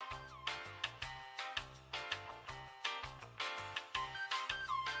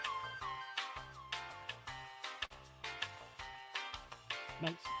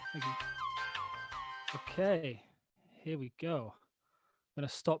Nice. Thank you. Okay, here we go. I'm going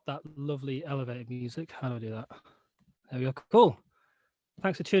to stop that lovely elevator music. How do I do that? There we go. Cool.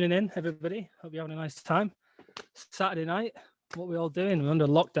 Thanks for tuning in, everybody. Hope you're having a nice time. Saturday night, what are we all doing? We're under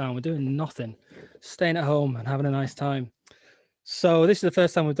lockdown. We're doing nothing, staying at home and having a nice time. So this is the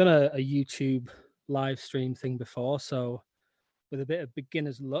first time we've done a YouTube live stream thing before. So with a bit of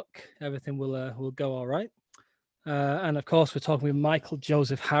beginner's luck, everything will go all right. And of course, we're talking with Michael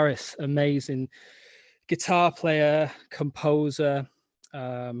Joseph Harris, amazing guitar player, composer,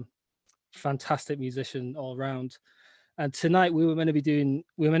 fantastic musician all around. And tonight we were meant to be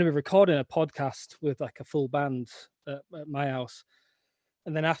recording a podcast with like a full band at my house.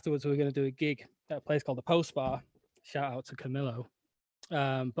 And then afterwards we were going to do a gig at a place called the Post Bar. Shout out to Camillo.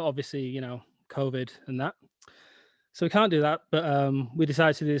 But obviously, COVID and that. So we can't do that. But we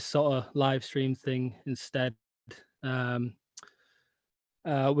decided to do this sort of live stream thing instead. We're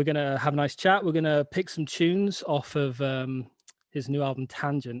going to have a nice chat. We're going to pick some tunes off of his new album,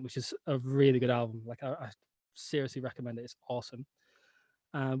 Tangent, which is a really good album. Like, I seriously recommend it. It's awesome.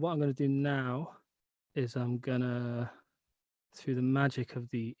 And what I'm going to do now is I'm going to, through the magic of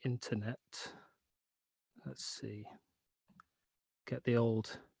the internet, let's see, get the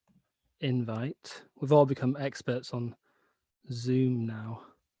old invite. We've all become experts on Zoom now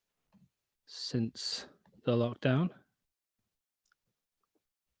since the lockdown.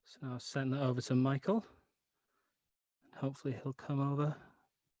 So I'll send that over to Michael. Hopefully he'll come over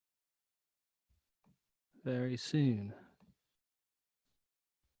very soon.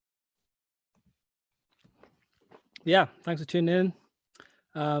 Yeah, thanks for tuning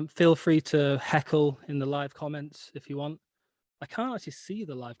in. Feel free to heckle in the live comments if you want. I can't actually see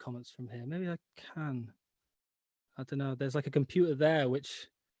the live comments from here. Maybe I can. I don't know. There's like a computer there which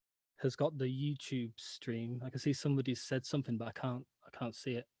has got the YouTube stream. I can see somebody said something, but I can't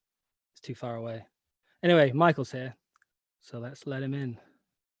see it. It's too far away. Anyway, Michael's here, so let's let him in.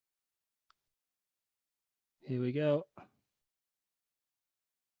 Here we go.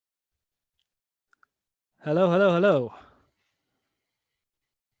 Hello.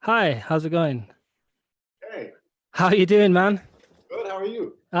 Hi, how's it going? Hey. How are you doing, man? Good, how are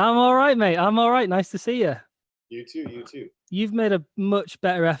you? I'm all right, mate. I'm all right. Nice to see you. You too. You've made a much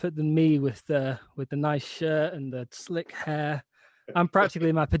better effort than me with the nice shirt and the slick hair. I'm practically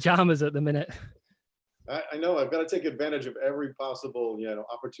in my pajamas at the minute. I know, I've got to take advantage of every possible,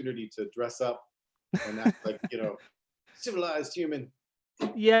 opportunity to dress up and act like, civilized human.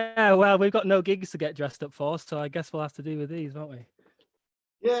 Yeah, well, we've got no gigs to get dressed up for, so I guess we'll have to do with these, won't we?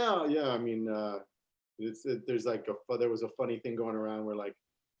 Yeah. I mean, there was a funny thing going around where like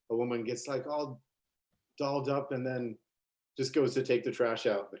a woman gets like all dolled up and then just goes to take the trash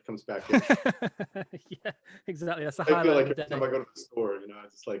out that comes back in. Yeah, exactly. That's the I feel highlight like of the every day. time I go to the store,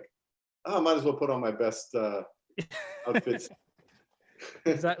 it's just like, oh, I might as well put on my best outfits.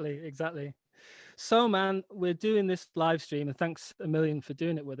 Exactly. So, man, we're doing this live stream, and thanks a million for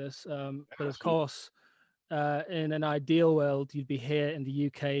doing it with us. But of course, in an ideal world, you'd be here in the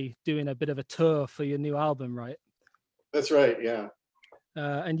UK doing a bit of a tour for your new album, right? That's right, yeah.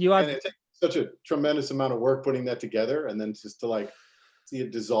 And you had it takes such a tremendous amount of work putting that together, and then just to like see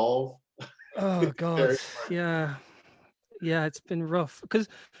it dissolve. Oh God, yeah, it's been rough because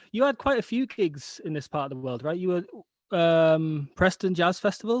you had quite a few gigs in this part of the world, right? You were Preston Jazz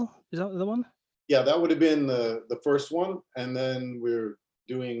Festival, is that the one? Yeah, that would have been the first one, and then I'm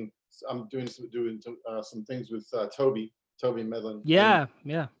doing some things with Toby Medlin. Yeah.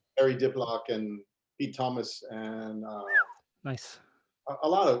 Harry Diplock and Pete Thomas and Nice. A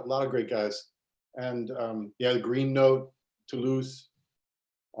lot of great guys, and the Green Note, Toulouse,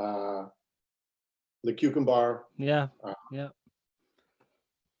 the Cucumber. Yeah.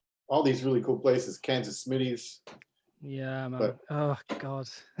 All these really cool places, Kansas Smitty's. Yeah, man. Oh God.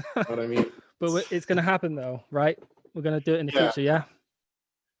 What I mean. But it's going to happen though, right? We're going to do it in the future, yeah?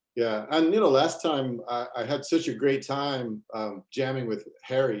 Yeah, and last time I had such a great time jamming with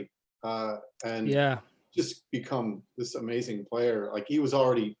Harry, and just become this amazing player. Like he was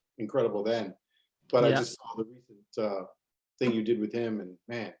already incredible then, but I just saw the recent thing you did with him, and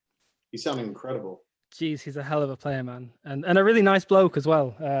man, he sounded incredible. Geez, he's a hell of a player, man, and a really nice bloke as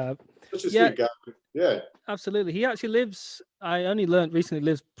well. Such a sweet guy. Yeah, absolutely. He actually lives. I only learned recently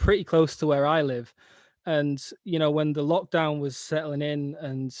lives pretty close to where I live, and when the lockdown was settling in,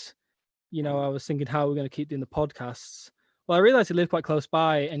 and I was thinking how we're going to keep doing the podcasts. Well, I realized he lived quite close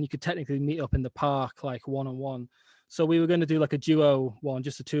by, and you could technically meet up in the park like one-on-one. So we were going to do like a duo one,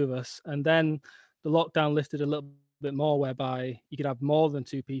 just the two of us, and then the lockdown lifted a little bit more, whereby you could have more than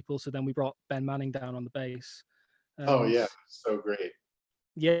two people. So then we brought Ben Manning down on the bass. Oh yeah, so great.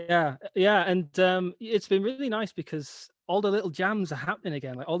 Yeah, and it's been really nice because all the little jams are happening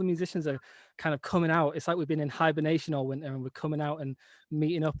again. Like all the musicians are kind of coming out. It's like we've been in hibernation all winter, and we're coming out and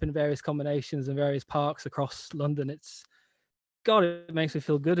meeting up in various combinations and various parks across London. It's God, it makes me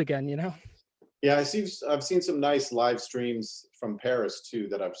feel good again, you know. Yeah, I've seen some nice live streams from Paris too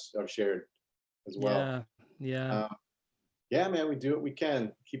that I've shared as well. Yeah. Yeah, man, we do what we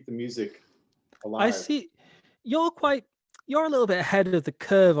can keep the music I alive. see you're a little bit ahead of the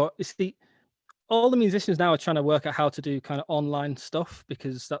curve. Or you see, all the musicians now are trying to work out how to do kind of online stuff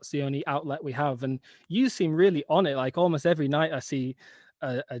because that's the only outlet we have. And you seem really on it. Like almost every night I see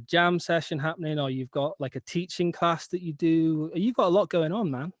a jam session happening, or you've got like a teaching class that you do. You've got a lot going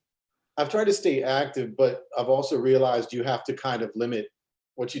on, man. I've tried to stay active, but I've also realized you have to kind of limit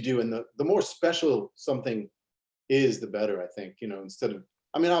what you do. And the more special something is, the better, I think, you know, instead of,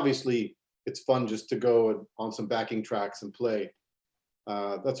 I mean, obviously it's fun just to go on some backing tracks and play.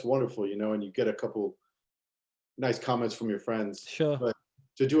 That's wonderful, you know, and you get a couple nice comments from your friends. Sure. But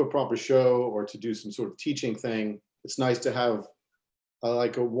to do a proper show or to do some sort of teaching thing, it's nice to have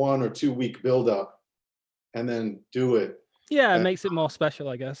like a 1 or 2 week build up and then do it. Yeah, it makes it more special,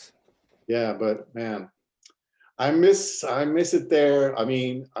 I guess. Yeah, but man, I miss it there. I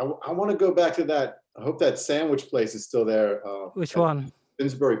mean, I want to go back to that. I hope that sandwich place is still there. Which one?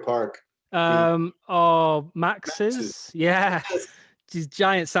 Finsbury Park. Oh, Max's. Yeah. Yes. These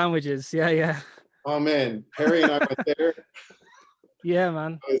giant sandwiches. Yeah. Oh man, Harry and I went there. Yeah,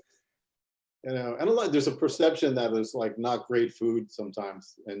 man. You know, and there's a perception that there's like not great food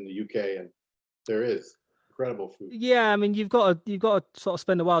sometimes in the UK, and there is incredible food. Yeah, I mean, you've got to sort of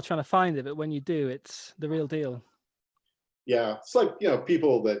spend a while trying to find it, but when you do, it's the real deal. Yeah, it's like, you know,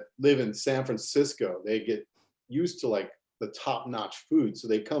 people that live in San Francisco, they get used to like the top-notch food, so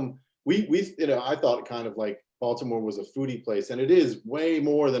they come. We you know, I thought kind of like Baltimore was a foodie place, and it is way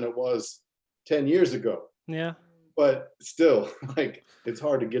more than it was 10 years ago. Yeah. But still, like, it's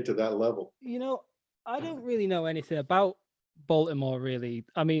hard to get to that level. You know, I don't really know anything about Baltimore, really.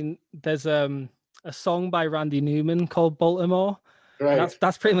 I mean, there's a song by Randy Newman called Baltimore. Right.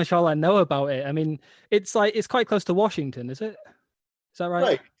 That's pretty much all I know about it. I mean, it's quite close to Washington, is it? Is that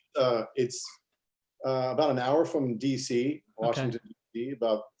right? Right. It's about an hour from DC, Washington, DC,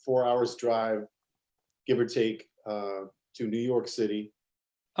 about 4 hours drive, give or take, to New York City.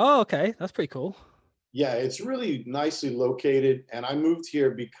 Oh, okay. That's pretty cool. Yeah, it's really nicely located. And I moved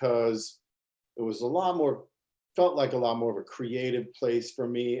here because it was felt like a lot more of a creative place for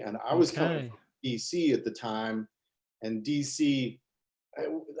me. And I was coming from DC at the time. And DC,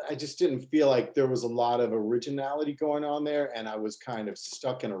 I just didn't feel like there was a lot of originality going on there. And I was kind of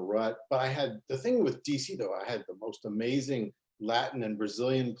stuck in a rut. But the thing with DC, though, I had the most amazing Latin and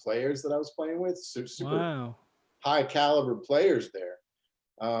Brazilian players that I was playing with. Super high caliber players there.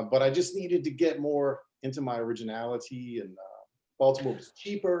 But I just needed to get more into my originality, and Baltimore was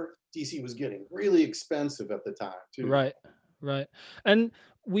cheaper. DC was getting really expensive at the time too. Right. And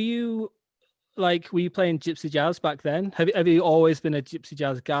were you playing gypsy jazz back then? Have you always been a gypsy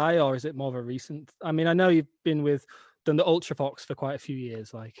jazz guy, or is it more of a recent? I mean, I know you've done the Ultravox for quite a few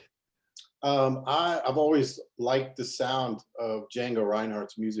years. Like, I've always liked the sound of Django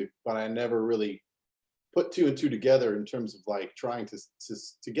Reinhardt's music, but I never really put 2 and 2 together in terms of like trying to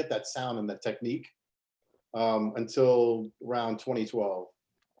get that sound and that technique until around 2012.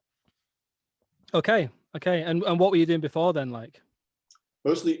 Okay. And what were you doing before then? Like,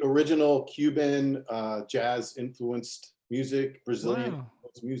 mostly original Cuban jazz influenced music, Brazilian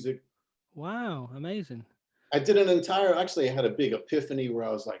music. Wow, amazing. I did actually I had a big epiphany where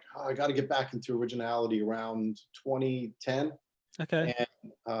I was like, oh, I got to get back into originality around 2010. Okay. And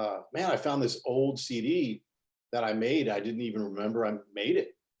man, I found this old CD that I made. I didn't even remember I made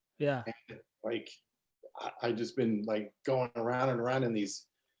it. Yeah. And, like, I just been like going around and around in these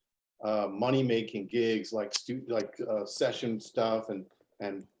money making gigs, like session stuff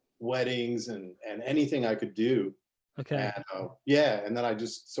and weddings and anything I could do. Okay. And and then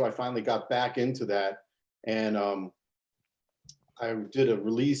I finally got back into that, and I did a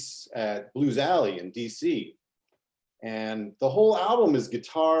release at Blues Alley in DC, and the whole album is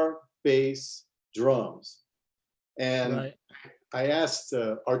guitar, bass, drums. And I asked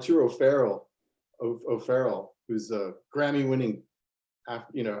Arturo O'Farrell, who's a Grammy-winning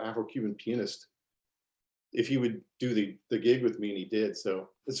Afro-Cuban pianist, if he would do the gig with me, and he did. So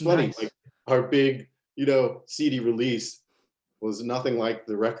it's funny, like our big CD release was nothing like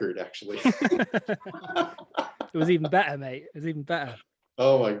the record, actually. It was even better, mate. It was even better.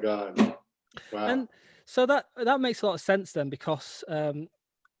 Oh my God. Wow. And so that makes a lot of sense then, because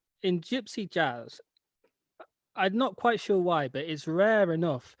in gypsy jazz, I'm not quite sure why, but it's rare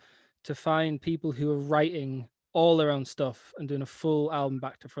enough to find people who are writing all their own stuff and doing a full album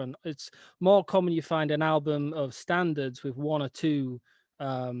back to front. It's more common you find an album of standards with one or two,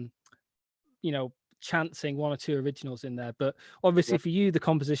 chancing one or two originals in there. But obviously for you, the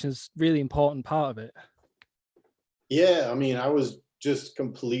composition is really important part of it. Yeah, I mean, I was just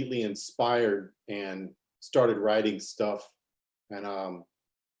completely inspired and started writing stuff. And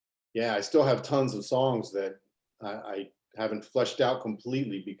yeah, I still have tons of songs that I haven't fleshed out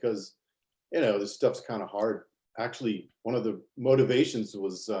completely because, this stuff's kind of hard. Actually, one of the motivations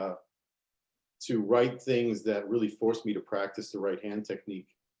was to write things that really forced me to practice the right hand technique.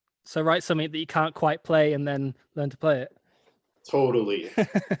 So write something that you can't quite play and then learn to play it. Totally.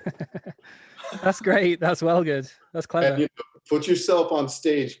 That's great. That's well good. That's clever. And, put yourself on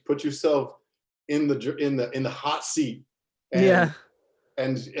stage. Put yourself in the hot seat. And,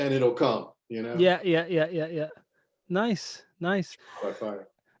 and it'll come. Yeah. Nice. By fire.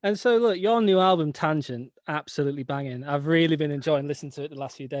 And so look, your new album Tangent, absolutely banging. I've really been enjoying listening to it the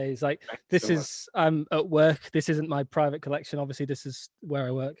last few days. Like I'm at work. This isn't my private collection. Obviously, this is where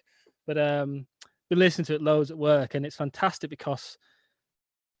I work. But been listening to it loads at work, and it's fantastic because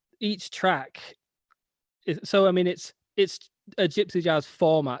each track it's a gypsy jazz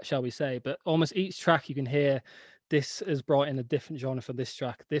format, shall we say, but almost each track you can hear this has brought in a different genre for this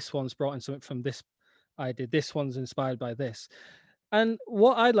track. This one's brought in something from this idea. This one's inspired by this. And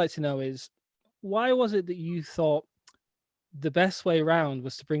what I'd like to know is, why was it that you thought the best way around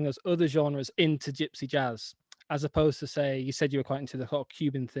was to bring those other genres into gypsy jazz, as opposed to, say, you said you were quite into the whole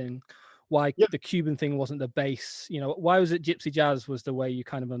Cuban thing. Why the Cuban thing wasn't the base? Why was it gypsy jazz was the way you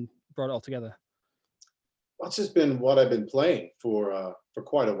kind of brought it all together? Well, it's just been what I've been playing for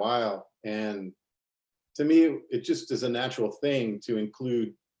quite a while. And to me, it just is a natural thing to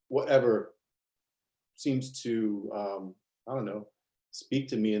include whatever seems to, speak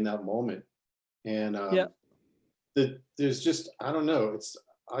to me in that moment. And there's just, I don't know,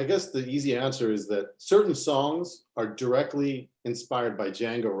 I guess the easy answer is that certain songs are directly inspired by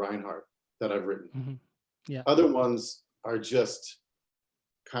Django Reinhardt that I've written. Mm-hmm. Yeah. Other ones are just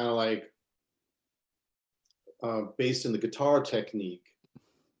kind of like based in the guitar technique,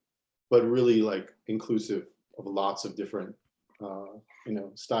 but really like inclusive of lots of different,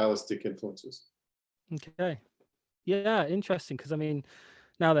 stylistic influences. Okay. Yeah, interesting. Because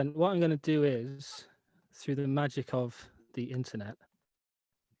now then, what I'm going to do is, through the magic of the internet,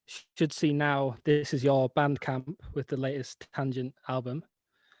 should see now this is your Bandcamp with the latest Tangent album.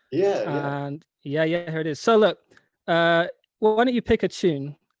 Yeah. And yeah, here it is. So look, why don't you pick a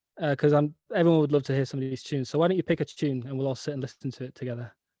tune? Because everyone would love to hear some of these tunes. So why don't you pick a tune and we'll all sit and listen to it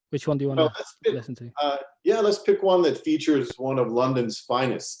together? Which one do you want to listen to? Let's pick one that features one of London's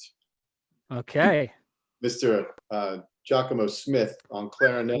finest. Okay. Mr. Giacomo Smith on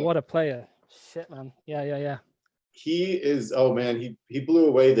clarinet. What a player. Shit, man. Yeah. He is, he blew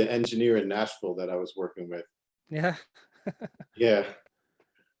away the engineer in Nashville that I was working with. Yeah. Yeah.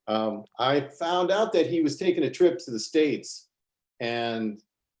 I found out that he was taking a trip to the States and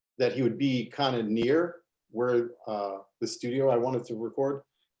that he would be kind of near where the studio I wanted to record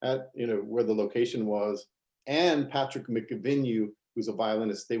at, where the location was, and Patrick McAvinue, who's a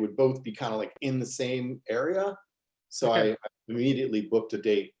violinist, they would both be kind of like in the same area. So I immediately booked a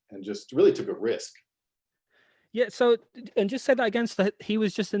date and just really took a risk. Yeah. So, and just say that again, so that he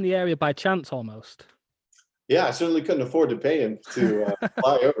was just in the area by chance almost. Yeah, I certainly couldn't afford to pay him to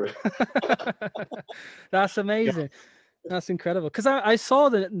fly over. That's amazing. Yeah. That's incredible. Because I saw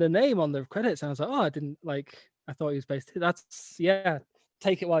the name on the credits and I was like, I thought he was based here.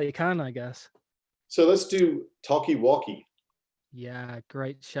 Take it while you can, I guess. So let's do Talkie Walkie. Yeah,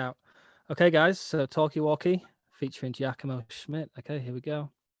 great shout. Okay, guys, so Talkie Walkie featuring Giacomo Schmidt. Okay, here we go.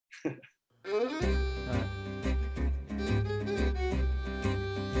 All right.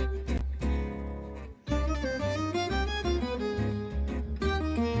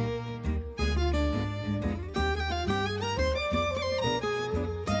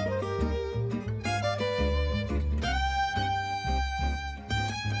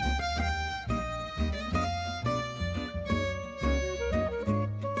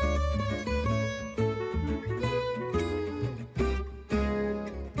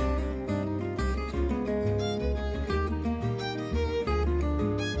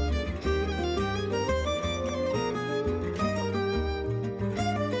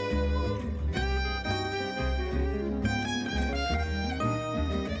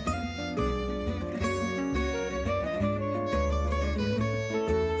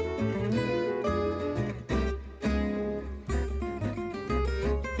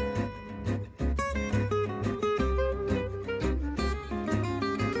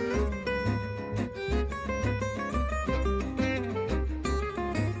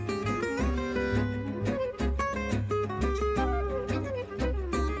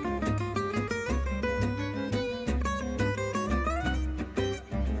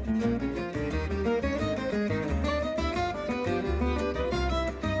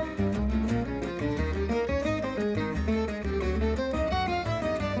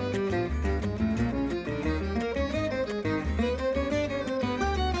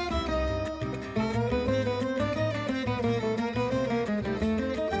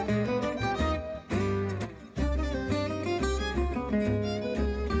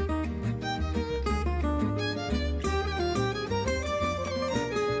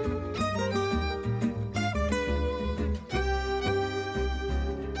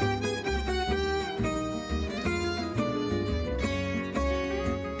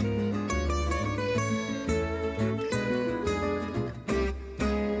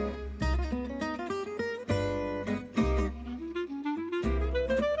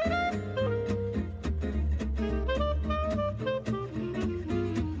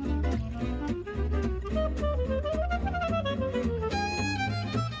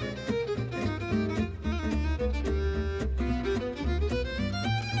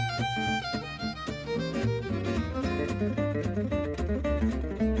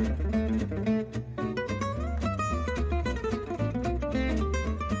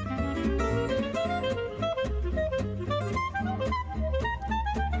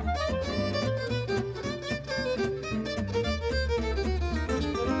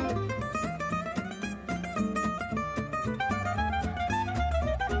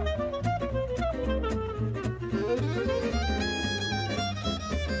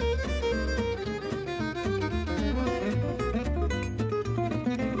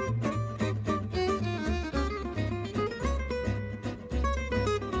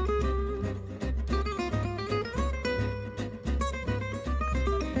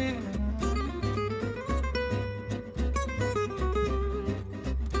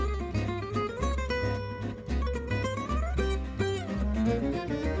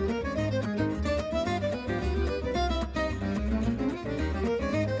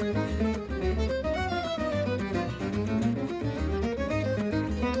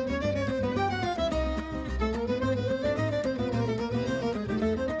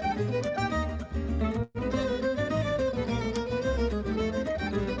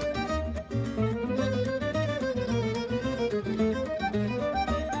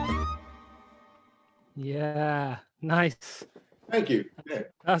 Nice. Thank you. Yeah.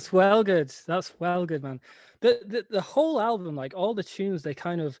 That's well good. That's well good, man. The whole album, like all the tunes, they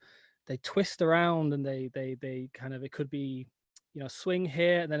twist around and they kind of, it could be, swing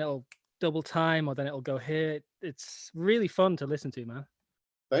here and then it'll double time or then it'll go here. It's really fun to listen to, man.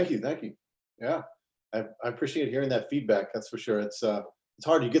 Thank you. Yeah, I appreciate hearing that feedback. That's for sure. It's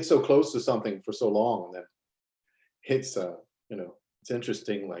hard. You get so close to something for so long, and then it's it's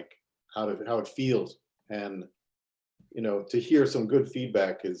interesting, like how it feels, and to hear some good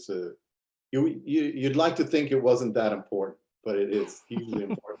feedback is you'd like to think it wasn't that important, but it is hugely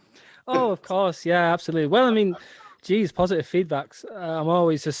important. Oh, of course, yeah, absolutely. Well, I mean, geez, positive feedbacks. I'm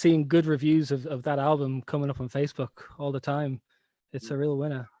always just seeing good reviews of that album coming up on Facebook all the time. It's a real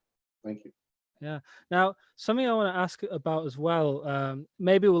winner. Thank you. Yeah. Now, something I want to ask about as well.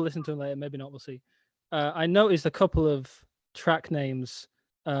 Maybe we'll listen to them later. Maybe not. We'll see. I noticed a couple of track names.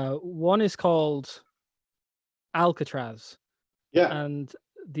 One is called Alcatraz. Yeah. And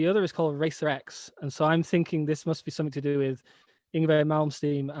the other is called Racer X. And so I'm thinking this must be something to do with Yngwie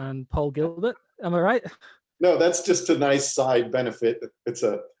Malmsteen and Paul Gilbert. Am I right? No, that's just a nice side benefit. It's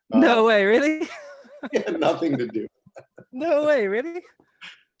a no way, really? Yeah, nothing to do. No way, really?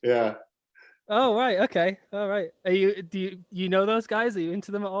 Yeah. Oh, right. Okay. All right. Do you know those guys? Are you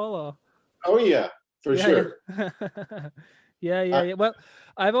into them at all? Or? Oh yeah, for sure. Yeah. Well,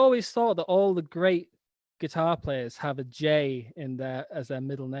 I've always thought that all the great guitar players have a J in there as their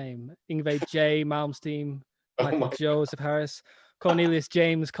middle name. Yngwie J. Malmsteen, Michael Joseph Harris, Cornelius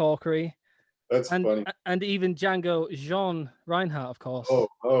James Corkery. That's funny. And even Django Jean Reinhardt, of course.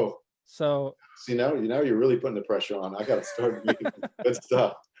 Oh. So see, now you're really putting the pressure on. I got to start making good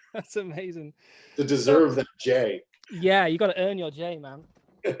stuff. That's amazing. To deserve that J. Yeah, you got to earn your J, man.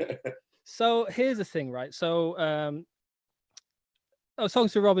 So here's the thing, right? So I was talking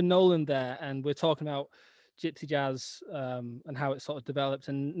to Robin Nolan there, and we're talking about gypsy jazz and how it sort of developed.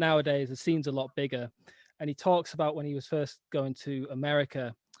 And nowadays the scene's a lot bigger. And he talks about when he was first going to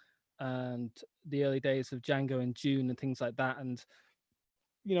America and the early days of Django and June and things like that. And,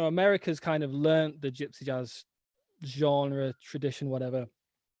 America's kind of learnt the gypsy jazz genre, tradition, whatever,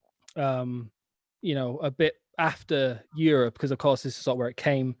 a bit after Europe, because of course this is sort of where it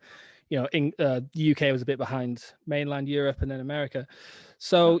came. The UK was a bit behind mainland Europe and then America.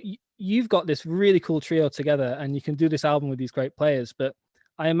 So you've got this really cool trio together and you can do this album with these great players. But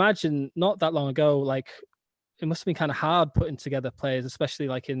I imagine not that long ago, like it must have been kind of hard putting together players, especially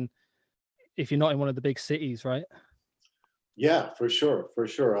like if you're not in one of the big cities, right? Yeah, for sure.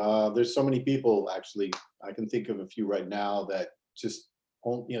 There's so many people, actually. I can think of a few right now that just,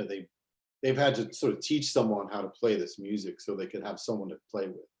 they've had to sort of teach someone how to play this music so they could have someone to play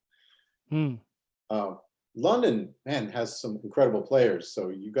with. London, man, has some incredible players, so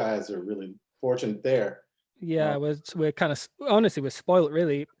you guys are really fortunate there. Yeah, we're kind of, honestly, we're spoiled,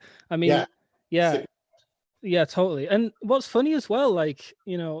 really. I mean, yeah, totally. And what's funny as well, like,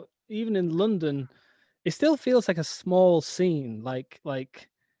 even in London, it still feels like a small scene. Like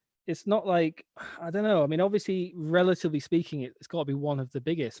it's not like, I don't know. I mean, obviously, relatively speaking, it's got to be one of the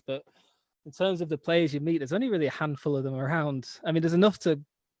biggest. But in terms of the players you meet, there's only really a handful of them around. I mean, there's enough to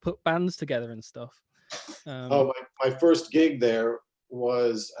put bands together and stuff. My first gig there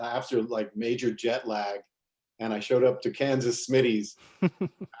was after like major jet lag, and I showed up to Kansas Smitty's,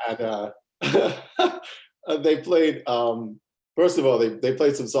 and they played. First of all, they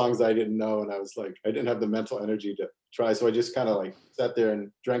played some songs I didn't know, and I was like, I didn't have the mental energy to try, so I just kind of like sat there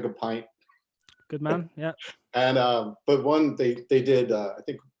and drank a pint. Good man, yeah. And but one they did, I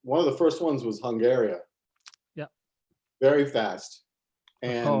think one of the first ones was Hungaria. Yeah. Very fast.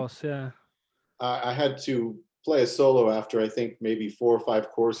 And of course, yeah. I had to play a solo after I think maybe 4 or 5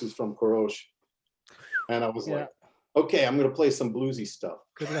 courses from Korosh, and I was like, okay, I'm going to play some bluesy stuff.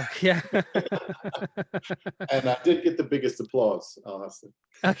 Good luck. Yeah. And I did get the biggest applause, honestly.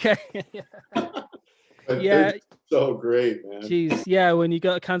 Okay. Yeah. So great, man. Jeez. Yeah. When you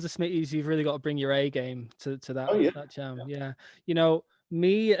go to Kansas Smitty's, you've really got to bring your A game to that, that jam. Yeah.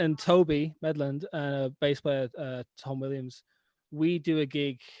 Me and Toby Medland and a bass player, Tom Williams, we do a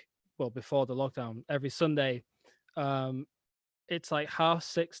gig, before the lockdown, every Sunday. It's like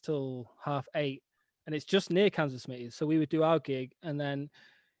 6:30 till 8:30. And it's just near Kansas Smitty's. So we would do our gig and then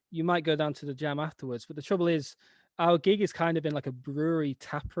you might go down to the jam afterwards. But the trouble is our gig is kind of in like a brewery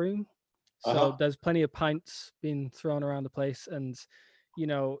tap room. So there's plenty of pints being thrown around the place. And,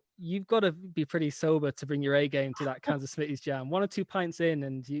 you've got to be pretty sober to bring your A game to that Kansas Smitty's jam. 1 or 2 pints in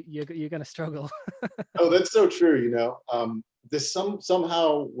and you're going to struggle. Oh, that's so true. This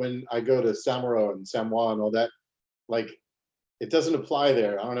somehow when I go to Samaro and Samoa and all that, like it doesn't apply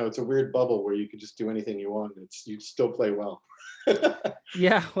there. I don't know. It's a weird bubble where you could just do anything you want. You still play well.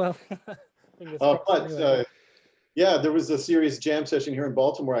 Yeah, well, yeah, there was a serious jam session here in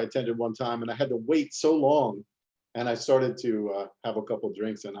Baltimore I attended one time, and I had to wait so long, and I started to have a couple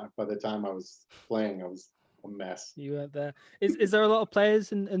drinks, and by the time I was playing, I was a mess. You weren't there. Is there a lot of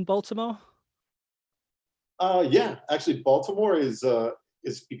players in Baltimore? Yeah, actually, Baltimore is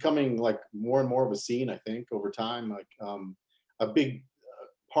becoming like more and more of a scene. I think over time, like a big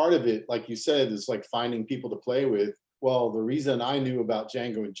part of it, like you said, is like finding people to play with. Well, the reason I knew about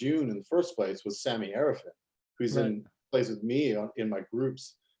Django and June in the first place was Sammy Arafat, who's plays with me in my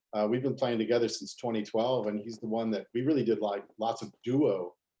groups. We've been playing together since 2012, and he's the one that we really did like lots of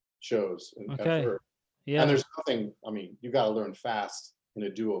duo shows. Okay. Yeah. And there's nothing. I mean, you got to learn fast in a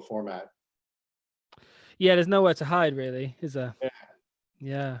duo format. Yeah, there's nowhere to hide, really, is there?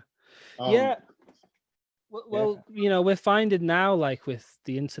 Yeah. Yeah. Well, you know, we're finding now, like with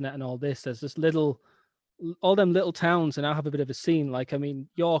the internet and all this, there's just all them little towns that now have a bit of a scene. Like, I mean,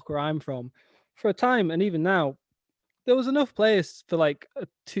 York, where I'm from, for a time, and even now, there was enough players for like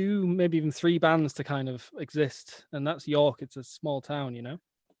 2, maybe even 3 bands to kind of exist. And that's York. It's a small town, you know?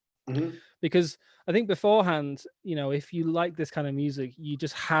 Mm-hmm. Because I think beforehand, you know, if you like this kind of music, you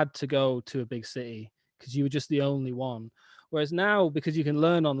just had to go to a big city because you were just the only one. Whereas now, because you can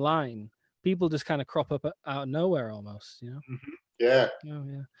learn online, people just kind of crop up out of nowhere almost, you know? Mm-hmm. Yeah. Oh,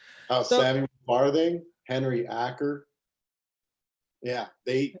 yeah. Samuel Farthing, Henry Acker. Yeah,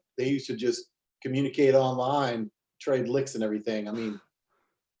 they used to just communicate online, trade licks and everything. I mean,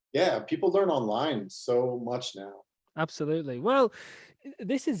 yeah, people learn online so much now. Absolutely. Well,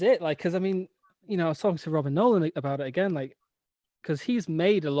 this is it. Like, because I mean, you know, I was talking to Robin Nolan about it again, like, because he's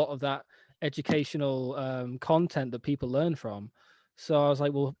made a lot of that educational content that people learn from. So I was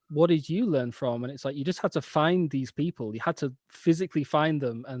like, well, what did you learn from? And it's like, you just had to find these people. You had to physically find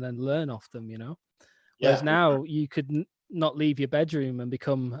them and then learn off them, you know? Whereas now you could not leave your bedroom and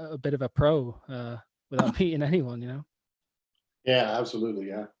become a bit of a pro without meeting anyone, you know? Yeah, absolutely.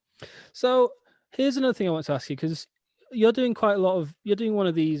 Yeah. So here's another thing I want to ask you, because you're doing one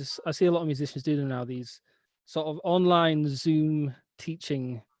of these, I see a lot of musicians do them now, these sort of online Zoom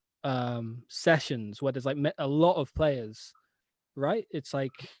teaching sessions where there's like a lot of players, right? It's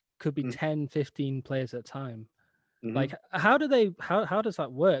like could be 10, 15 players at a time. Mm-hmm. Like how does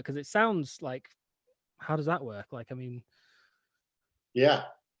that work? Because it sounds like, how does that work? Like, I mean, yeah.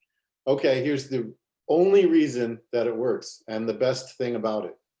 Okay, here's the only reason that it works and the best thing about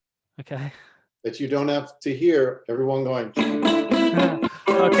it. Okay. That you don't have to hear everyone going.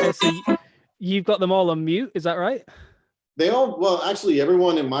 Okay, so you've got them all on mute, is that right? Well, actually,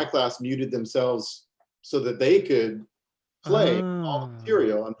 everyone in my class muted themselves so that they could play all the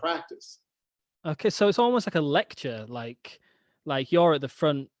material and practice. Okay, so it's almost like a lecture, like you're at the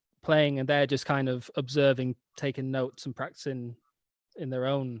front playing and they're just kind of observing, taking notes and practicing in their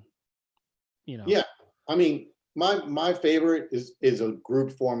own, you know. Yeah, I mean, my favorite is a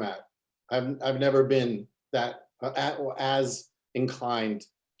group format. I've never been that as inclined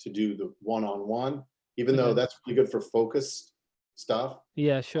to do the one-on-one, even though that's really good for focused stuff.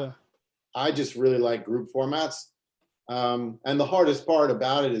 Yeah, sure. I just really like group formats. And the hardest part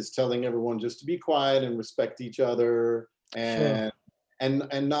about it is telling everyone just to be quiet and respect each other and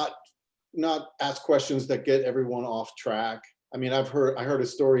not ask questions that get everyone off track. I mean, I heard a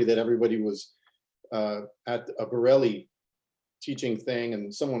story that everybody was at a Borelli teaching thing,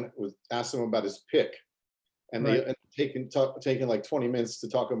 and someone was asked him about his pick, and they taking like 20 minutes to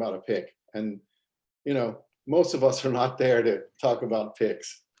talk about a pick. And you know, most of us are not there to talk about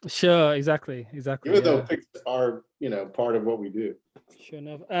picks. Sure, exactly. Even though picks are, you know, part of what we do. Sure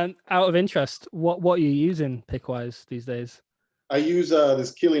enough. And out of interest, what are you using pick-wise these days? I use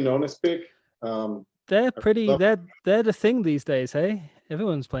this Kili Nonis pick. They're pretty. They're the thing these days, hey?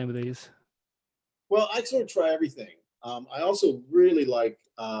 Everyone's playing with these. Well, I sort of try everything. I also really like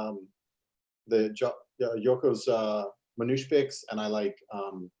the Yoko's Manouche picks, and I like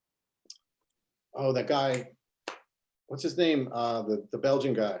that guy. What's his name? The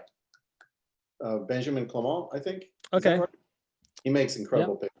Belgian guy, Benjamin Clement, I think. Okay. Right? He makes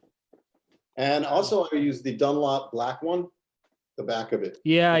incredible picks. And also, I use the Dunlop black one, the back of it.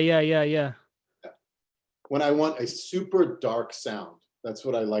 Yeah. When I want a super dark sound, that's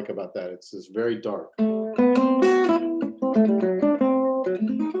what I like about that. It's just very dark.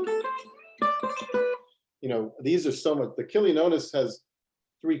 You know, these are so much. The Kili Nonis has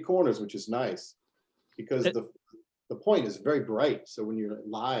 3 corners, which is nice because the point is very bright. So when you're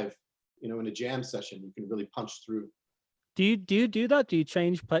live, you know, in a jam session, you can really punch through. Do you do that? Do you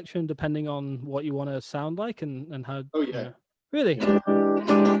change plectrum depending on what you want to sound like and how? Oh yeah. Really?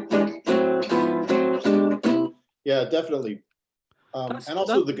 Yeah, definitely. And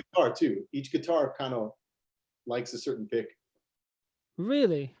also the guitar too. Each guitar kind of likes a certain pick.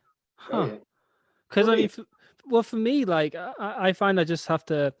 Really? Oh Huh. yeah. Because For I me. mean, well, for me, like I find I just have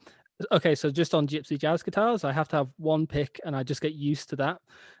to. Okay, so just on Gypsy Jazz guitars, I have to have one pick, and I just get used to that.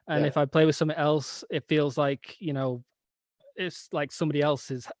 And Yeah. if I play with something else, it feels like, you know, it's like somebody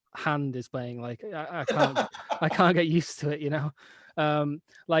else's hand is playing. Like I can't, I can't get used to it. You know,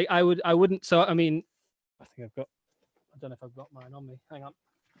 like I wouldn't. So I mean, I think I've got. I don't know if I've got mine on me. Hang on.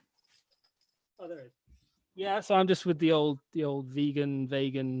 Oh, there it is. Yeah, so I'm just with the old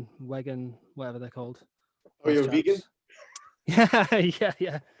vegan, whatever they're called. Oh, you're vegan? Yeah,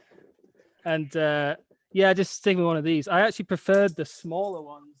 yeah. And yeah, just stick with one of these. I actually preferred the smaller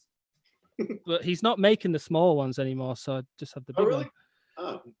ones, but he's not making the small ones anymore, so I just have the big one.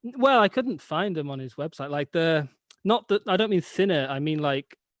 Oh. Well, I couldn't find them on his website. Like not that I don't mean thinner. I mean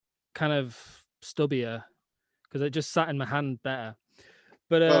like kind of stubbier, because it just sat in my hand better.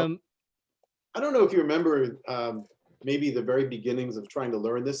 But well, I don't know if you remember maybe the very beginnings of trying to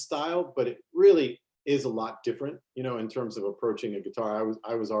learn this style, but it really is a lot different, you know, in terms of approaching a guitar.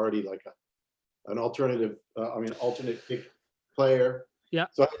 I was already like an alternate pick player. Yeah.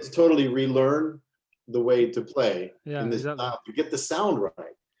 So I had to totally relearn the way to play in this exactly. style to get the sound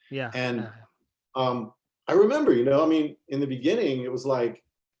right. Yeah. And I remember, you know, I mean, in the beginning, it was like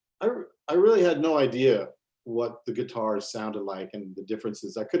I really had no idea what the guitars sounded like and the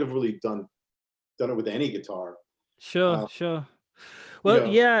differences. I could have really done it with any guitar. Sure. Well, you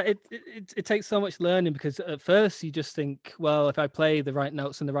know, yeah, it takes so much learning, because at first you just think, well, if I play the right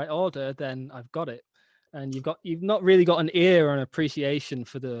notes in the right order, then I've got it. And you've not really got an ear or an appreciation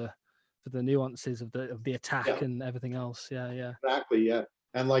for the nuances of the attack and everything else. Yeah. Exactly. Yeah.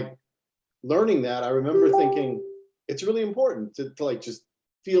 And like learning that, I remember thinking it's really important to like just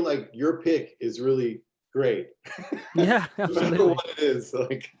feel like your pick is really great. Yeah, absolutely. No matter what it is,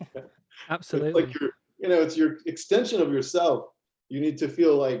 like absolutely. It's like it's your extension of yourself. You need to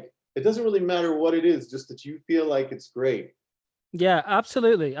feel like it doesn't really matter what it is, just that you feel like it's great. Yeah,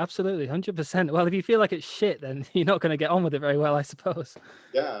 absolutely, 100%. Well, if you feel like it's shit, then you're not going to get on with it very well, I suppose.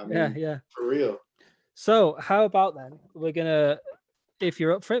 Yeah, I mean, yeah, for real. So, how about then? We're gonna, if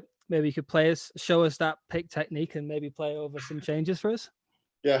you're up for it, maybe you could show us that pick technique, and maybe play over some changes for us.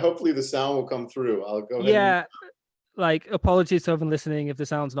 Yeah, hopefully the sound will come through. I'll go ahead. Yeah, like apologies to everyone listening if the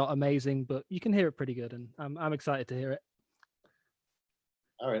sound's not amazing, but you can hear it pretty good, and I'm excited to hear it.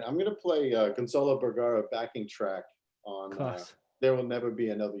 All right, I'm gonna play Gonzalo Vergara backing track on There Will Never Be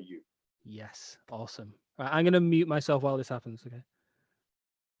Another You. Yes, awesome. All right, I'm gonna mute myself while this happens. Okay.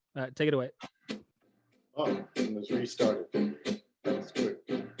 All right, take it away. Oh, and let's restart it. That's quick.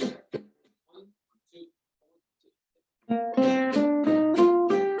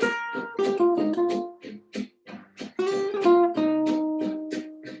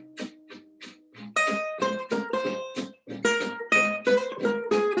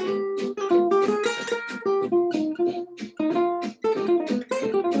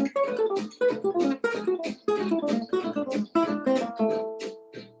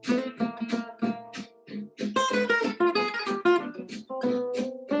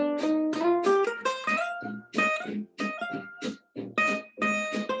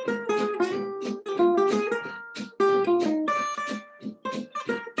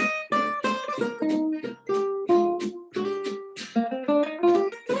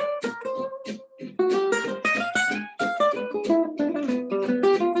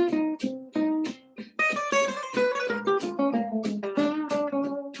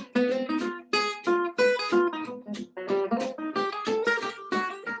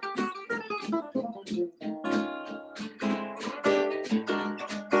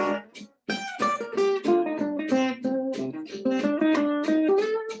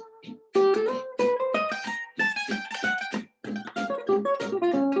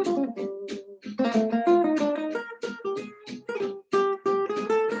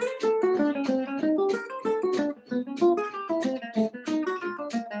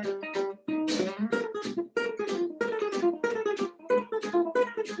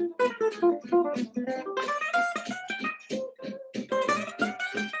 1, 2, 3.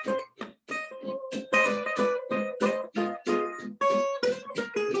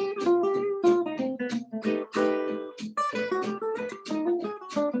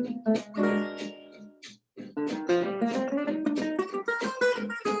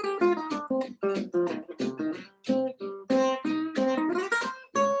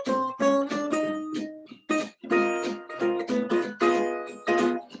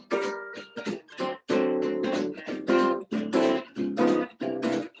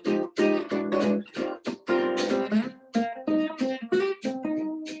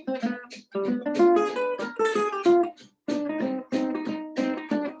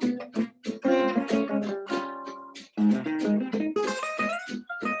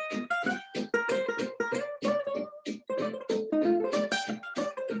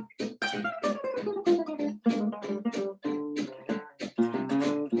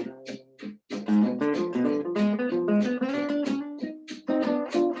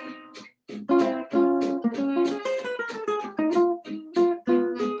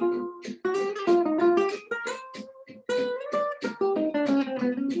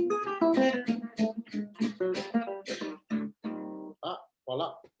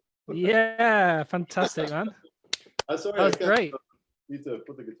 Yeah, fantastic, man. I'm sorry, that was great. Need to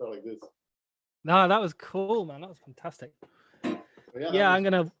put the guitar like this. No, that was cool, man. That was fantastic. Yeah, I'm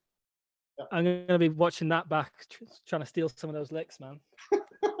gonna be watching that back, trying to steal some of those licks, man.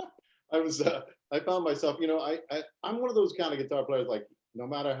 I found myself, I'm one of those kind of guitar players, like no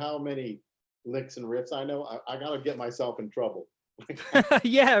matter how many licks and riffs I know, I gotta get myself in trouble.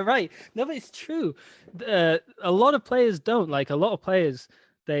 Yeah, right. No, but it's true. A lot of players don't. Like a lot of players,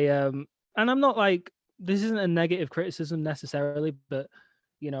 they and I'm not like, this isn't a negative criticism necessarily, but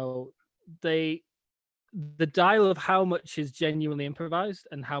the dial of how much is genuinely improvised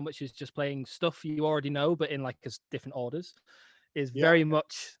and how much is just playing stuff you already know, but in like different orders, is very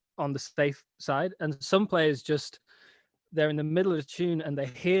much on the safe side. And some players they're in the middle of the tune and they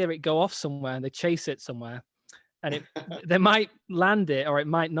hear it go off somewhere and they chase it somewhere, and they might land it or it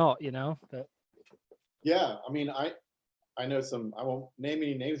might not, but yeah, I mean, I know some, I won't name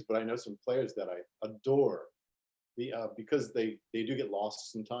any names, but I know some players that I adore because they do get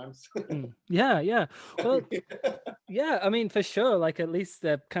lost sometimes. Yeah. Well, yeah, I mean, for sure, like at least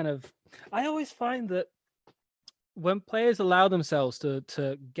they're kind of, I always find that when players allow themselves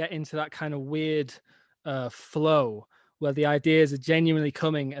to get into that kind of weird flow where the ideas are genuinely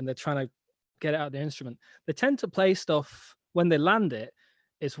coming and they're trying to get it out of the instrument, they tend to play stuff when they land it.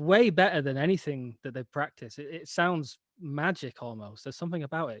 It's way better than anything that they practice. It sounds magic almost. There's something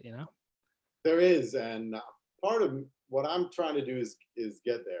about it, There is, and part of what I'm trying to do is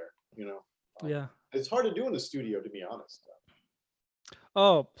get there. Yeah, it's hard to do in the studio, to be honest.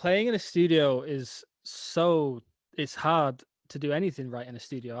 Oh, playing in a studio it's hard to do anything right in a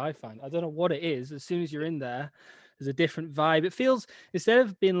studio, I find. I don't know what it is. As soon as you're in there, there's a different vibe. It feels, instead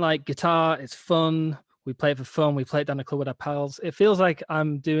of being like guitar, it's fun. We play it for fun. We play it down the club with our pals. It feels like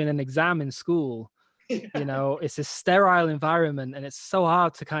I'm doing an exam in school. It's a sterile environment and it's so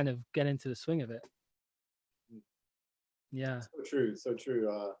hard to kind of get into the swing of it. Yeah. So true.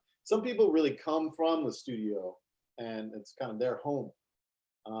 Some people really come from the studio and it's kind of their home.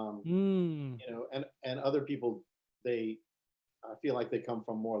 And other people, I feel like they come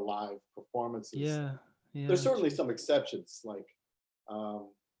from more live performances. Yeah. There's certainly some exceptions. Like,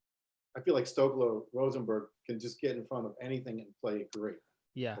 I feel like Stokelo Rosenberg can just get in front of anything and play great.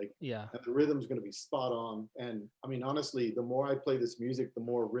 Yeah. And the rhythm's going to be spot on. And I mean, honestly, the more I play this music, the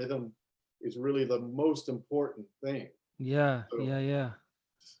more rhythm is really the most important thing. Yeah. Yeah.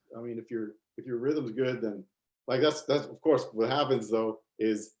 I mean, if your rhythm's good, then like that's of course what happens though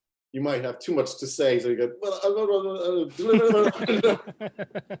is you might have too much to say, so you go.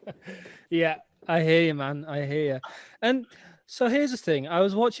 Yeah, I hear you, man. I hear you. And so here's the thing. I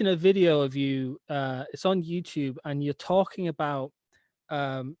was watching a video of you. It's on YouTube, and you're talking about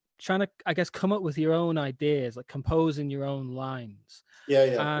trying to, I guess, come up with your own ideas, like composing your own lines.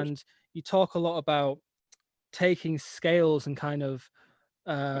 Yeah. And you talk a lot about taking scales and kind of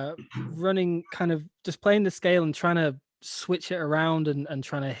running, kind of just playing the scale and trying to switch it around and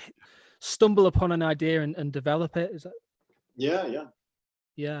trying to stumble upon an idea and develop it. Is that?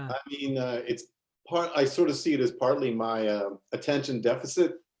 Yeah. I mean, I sort of see it as partly my attention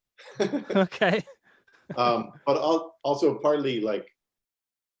deficit. Okay. But also partly like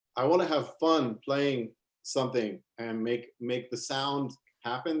I want to have fun playing something and make the sound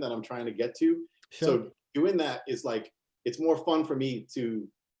happen that I'm trying to get to. Sure. So doing that is like, it's more fun for me to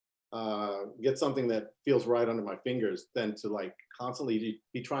get something that feels right under my fingers than to like constantly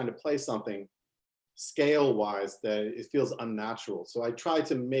be trying to play something scale wise that it feels unnatural. So I try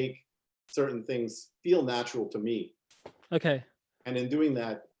to make certain things feel natural to me. Okay. And in doing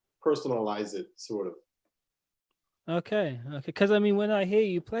that, personalize it sort of. Okay. Because I mean, when I hear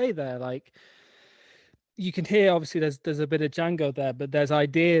you play there, like you can hear obviously there's a bit of Django there, but there's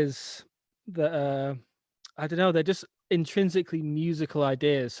ideas that I don't know, they're just intrinsically musical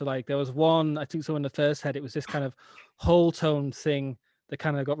ideas. So like there was one, I think so in the first head, it was this kind of whole tone thing that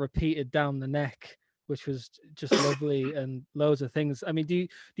kind of got repeated down the neck, which was just lovely, and loads of things. I mean, do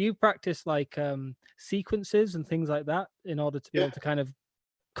you practice like sequences and things like that in order to be able to kind of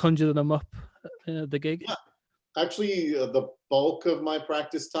conjure them up the gig? Yeah. Actually, the bulk of my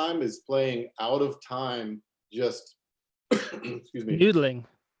practice time is playing out of time, just excuse me, noodling,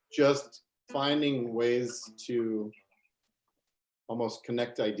 just finding ways to almost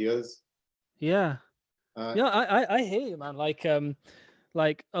connect ideas. Yeah. I hear you, man. Like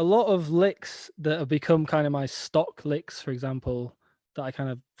a lot of licks that have become kind of my stock licks, for example, that I kind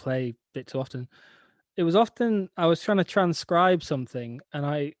of play a bit too often. It was often I was trying to transcribe something and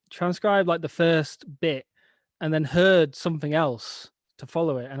I transcribed like the first bit and then heard something else to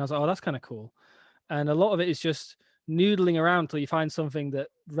follow it. And I was like, oh, that's kind of cool. And a lot of it is just noodling around till you find something that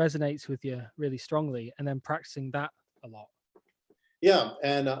resonates with you really strongly, and then practicing that a lot. Yeah,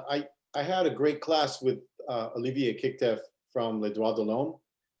 and I had a great class with Olivier Kichteff from Les Droits de l'Homme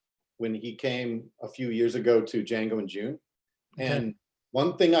when he came a few years ago to Django and June. Okay. And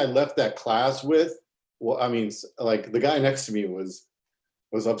one thing I left that class with, well, I mean, like the guy next to me was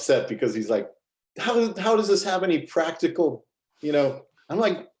upset because he's like, how does this have any practical, you know? I'm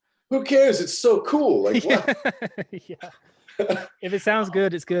like, who cares? It's so cool. Like what? Yeah. If it sounds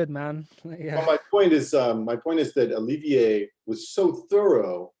good, it's good, man. Yeah. Well, my point is that Olivier was so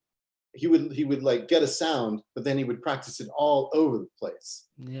thorough. He would like get a sound, but then he would practice it all over the place.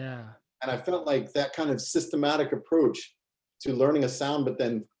 Yeah. And I felt like that kind of systematic approach to learning a sound, but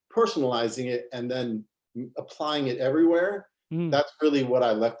then personalizing it and then applying it everywhere. That's really what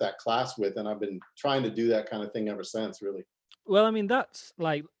I left that class with. And I've been trying to do that kind of thing ever since, really. Well, I mean, that's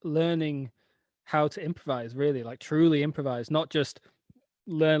like learning how to improvise, really, like truly improvise, not just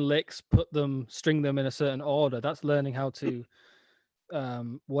learn licks, string them in a certain order. That's learning how to,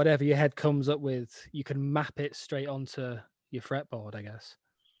 whatever your head comes up with, you can map it straight onto your fretboard, I guess.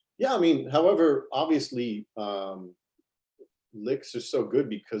 Yeah, I mean, however, obviously, licks are so good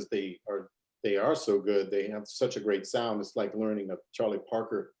because they are so good. They have such a great sound. It's like learning a Charlie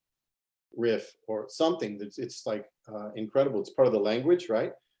Parker riff or something. It's like incredible. It's part of the language,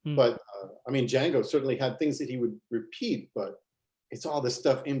 right? But I mean, Django certainly had things that he would repeat, but it's all the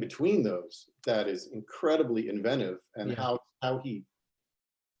stuff in between those that is incredibly inventive, and how he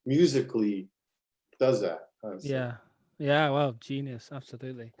musically does that. Yeah. Well, genius,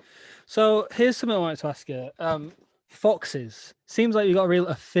 absolutely. So here's something I wanted to ask you. Foxes. Seems like you've got a real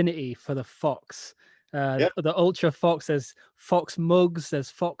affinity for the fox. The Ultra Fox, there's fox mugs, there's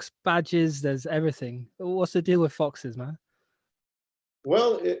fox badges, there's everything. What's the deal with foxes, man?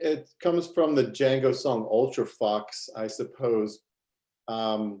 Well, it comes from the Django song Ultra Fox, I suppose.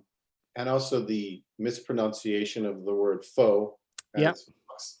 And also the mispronunciation of the word faux. Yeah.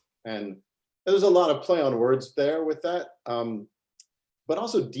 And there's a lot of play on words there with that. But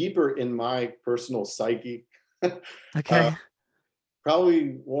also deeper in my personal psyche. Okay.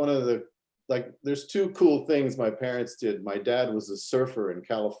 Probably one of the, like, there's two cool things my parents did. My dad was a surfer in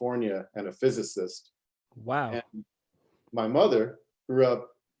California and a physicist. Wow. And my mother grew up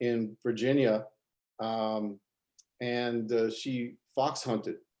in Virginia, and she fox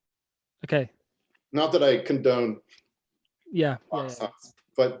hunted. Okay. Not that I condone fox hunts,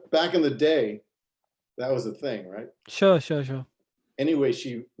 but back in the day, that was a thing, right? Sure. Anyway,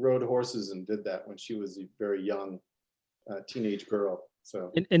 she rode horses and did that when she was a very young teenage girl.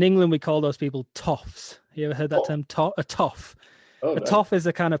 So in England, we call those people toffs. You ever heard that term? A toff. Oh, a toff is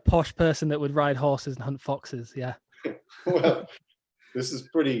a kind of posh person that would ride horses and hunt foxes. Yeah. Well, this is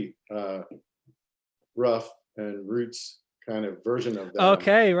pretty rough and roots kind of version of that.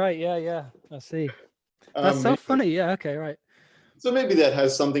 Okay, right. Yeah. I see. That's so funny. Yeah. Okay, right. So maybe that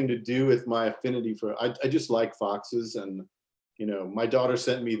has something to do with my affinity for. I just like foxes, and my daughter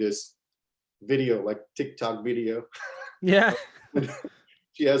sent me this video, like TikTok video. Yeah.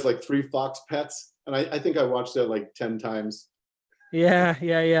 She has like 3 fox pets, and I think I watched that like 10 times. Yeah.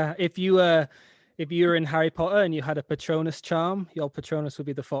 If you were in Harry Potter and you had a Patronus charm, your Patronus would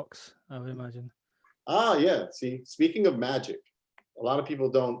be the fox, I would imagine. Ah, yeah. See, speaking of magic, a lot of people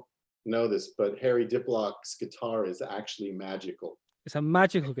don't know this, but Harry Diplock's guitar is actually magical. It's a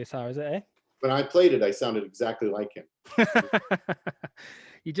magical guitar, is it, eh? When I played it, I sounded exactly like him.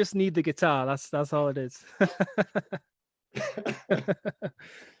 You just need the guitar. That's all it is.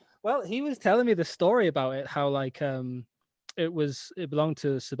 Well, he was telling me the story about it, how like it belonged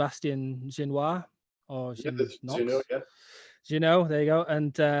to Sebastien Genois or Genoux. Genoux, there you go.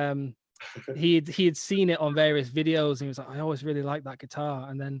 And he had seen it on various videos, and he was like, I always really liked that guitar.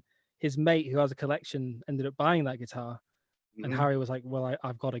 And then his mate, who has a collection, ended up buying that guitar. And Harry was like, well,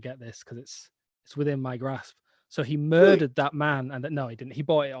 I've got to get this because it's within my grasp. So he murdered that man, and no, he didn't. He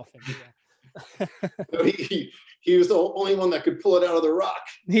bought it off him. Yeah. No, he was the only one that could pull it out of the rock.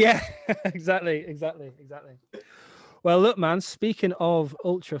 Yeah, exactly. Well, look, man, speaking of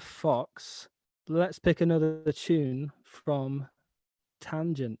Ultra Fox, let's pick another tune from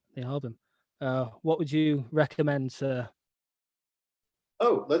Tangent, the album. What would you recommend, sir?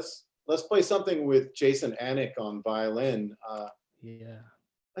 Oh, let's play something with Jason Anik on violin. Yeah.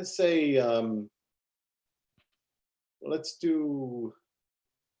 Let's say let's do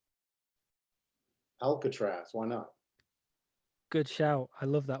Alcatraz. Why not? Good shout. I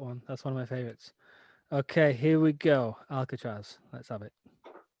love that one. That's one of my favorites. Okay, here we go. Alcatraz. Let's have it.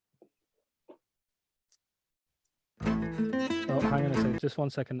 Oh, hang on a second. Just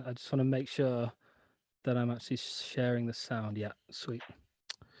 1 second. I just want to make sure that I'm actually sharing the sound. Yeah, sweet.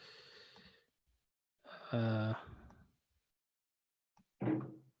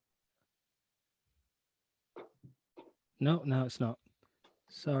 No, it's not.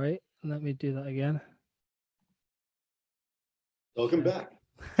 Sorry, let me do that again. Welcome back.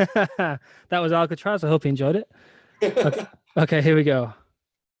 That was Alcatraz. I hope you enjoyed it. Okay, here we go.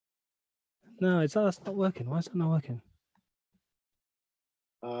 No, that's not working. Why is that not working?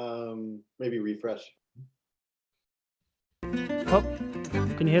 Maybe refresh. Oh,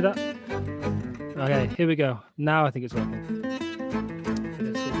 can you hear that? Okay, here we go. Now I think it's working.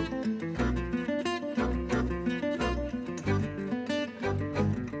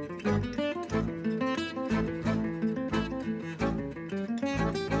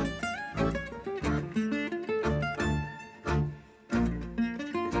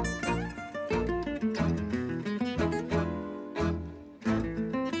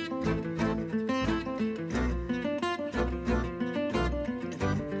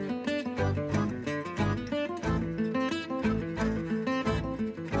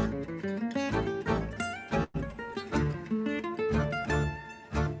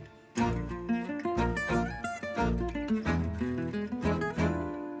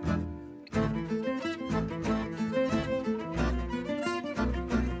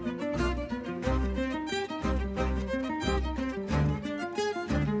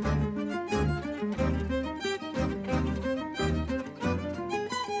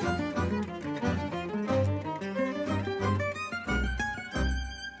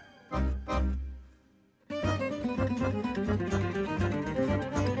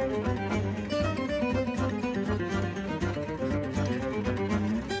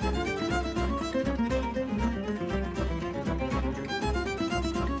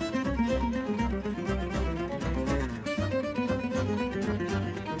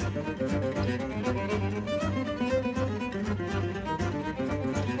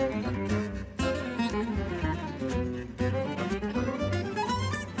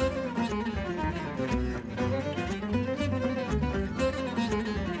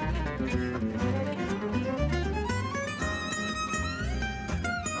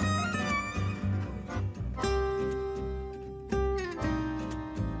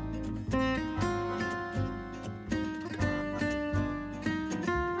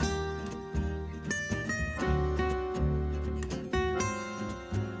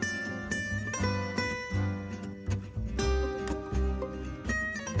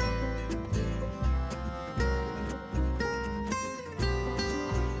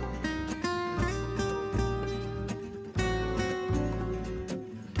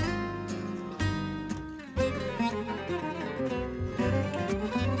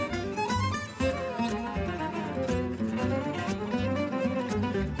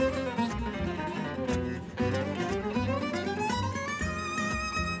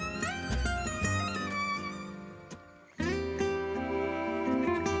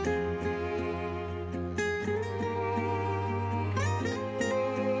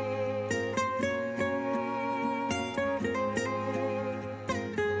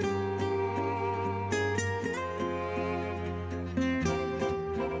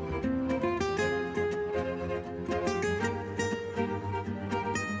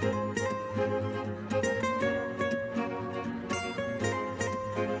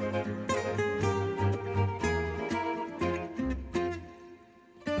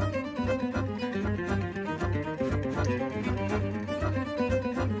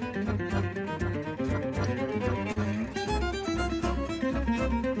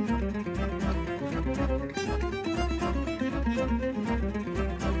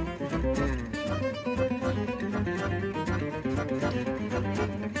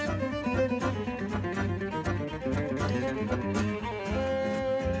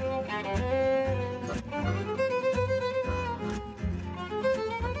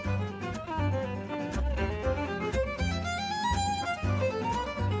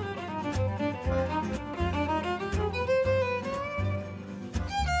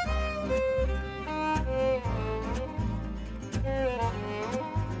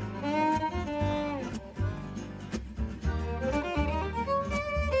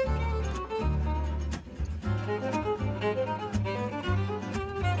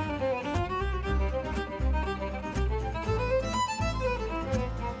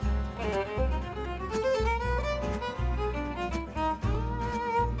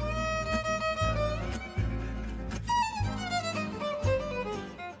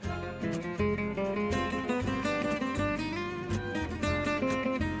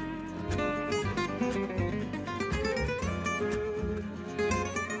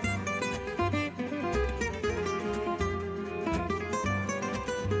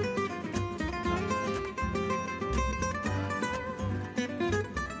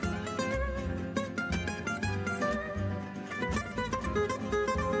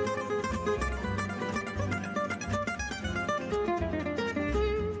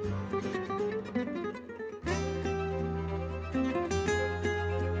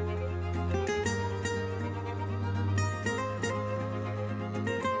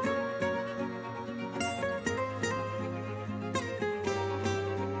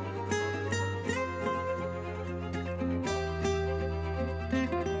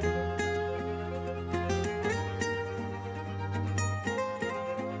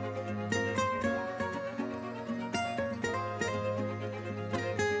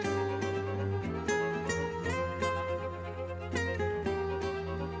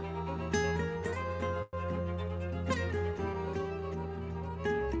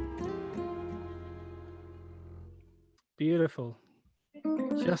 Beautiful.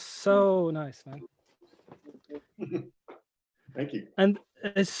 Just so nice, man. Thank you. And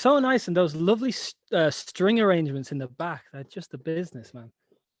it's so nice, and those lovely string arrangements in the back. They're just a business, man.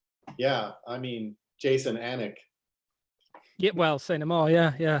 Yeah, I mean, Jason Anik. Yeah, well, say no more.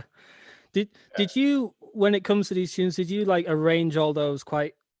 Yeah, yeah. Did you, when it comes to these tunes, did you like arrange all those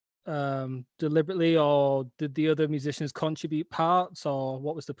quite deliberately, or did the other musicians contribute parts, or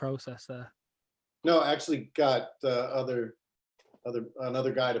what was the process there? No, I actually got another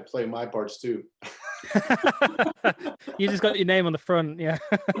guy to play my parts too. You just got your name on the front, yeah.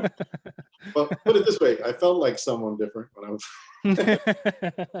 Well, put it this way, I felt like someone different when I was.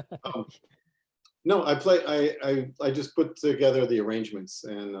 No, I just put together the arrangements,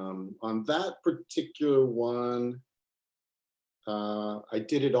 and on that particular one, I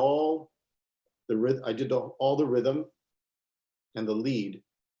did it all. I did all the rhythm and the lead,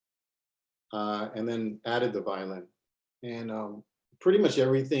 and then added the violin, and pretty much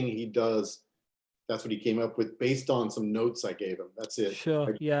everything he does, that's what he came up with based on some notes I gave him. That's it.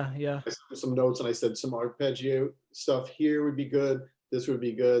 Sure. Yeah. I sent some notes, and I said some arpeggio stuff here would be good. This would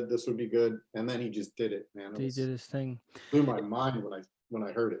be good. This would be good. And then he just did it, man. He did his thing. Blew my mind when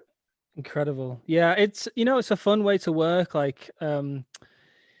I heard it. Incredible. Yeah, it's, it's a fun way to work. Like,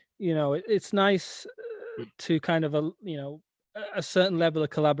 it's nice to kind of a certain level of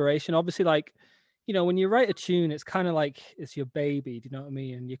collaboration. Obviously, like, when you write a tune, it's kind of like it's your baby. Do you know what I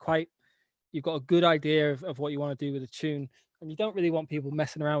mean? And you've got a good idea of what you want to do with a tune, and you don't really want people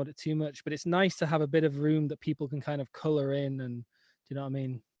messing around with it too much. But it's nice to have a bit of room that people can kind of color in, and do you know what I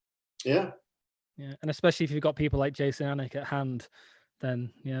mean? Yeah. Yeah, and especially if you've got people like Jason Anik at hand,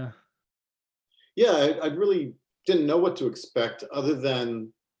 then yeah. Yeah, I really didn't know what to expect, other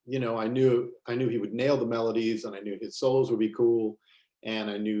than I knew he would nail the melodies, and I knew his solos would be cool, and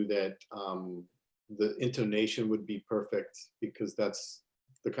I knew that the intonation would be perfect, because that's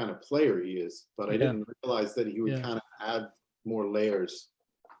the kind of player he is. But I didn't realize that he would kind of add more layers.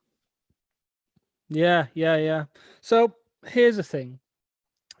 Yeah. So here's the thing.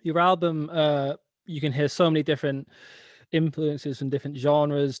 Your album, you can hear so many different influences from different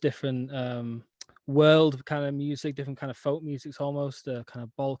genres, different world kind of music, different kind of folk music, almost the kind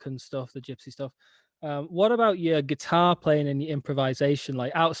of Balkan stuff, the gypsy stuff. What about your guitar playing and your improvisation,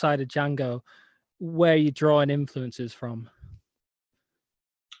 like outside of Django, where you drawing influences from?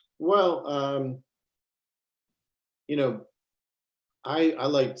 Well, I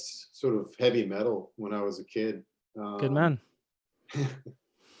liked sort of heavy metal when I was a kid. Good man.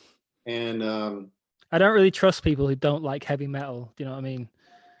 And I don't really trust people who don't like heavy metal. Do you know what I mean?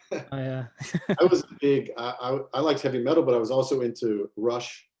 I was big. I liked heavy metal, but I was also into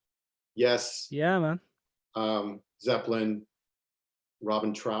Rush. Yes. Yeah, man. Zeppelin,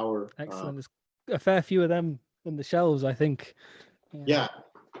 Robin Trower. Excellent. There's a fair few of them in the shelves, I think. Yeah.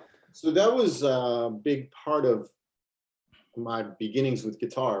 So that was a big part of my beginnings with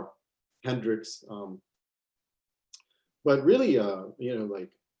guitar, Hendrix. But really,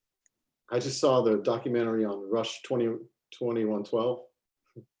 like, I just saw the documentary on Rush 2112.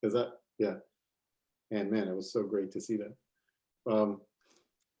 Is that? Yeah. And man, it was so great to see that.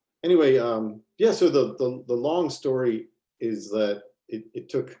 Anyway, yeah, so the long story is that it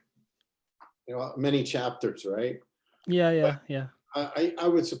took many chapters, right? Yeah. I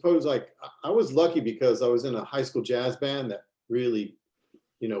would suppose, like, I was lucky because I was in a high school jazz band that really,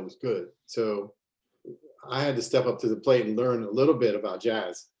 was good. So I had to step up to the plate and learn a little bit about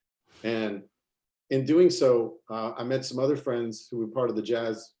jazz. And in doing so, I met some other friends who were part of the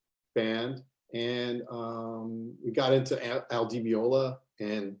jazz band, and we got into Al Di Meola,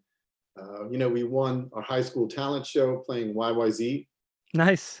 and we won our high school talent show playing YYZ.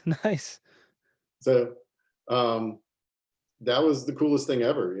 Nice. So that was the coolest thing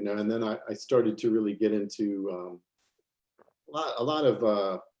ever, and then I started to really get into a lot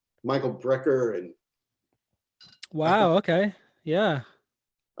of Michael Brecker. And wow, okay. Yeah.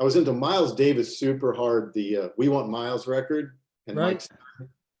 I was into Miles Davis super hard, the We Want Miles record, and right. Mike.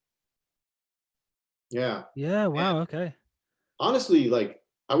 Yeah. Yeah, wow, and okay. Honestly, like,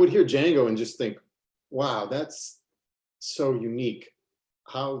 I would hear Django and just think, wow, that's so unique.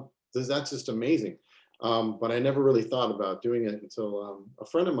 That's just amazing. But I never really thought about doing it until a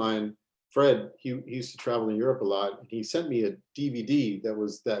friend of mine, Fred, he used to travel in Europe a lot. He sent me a DVD that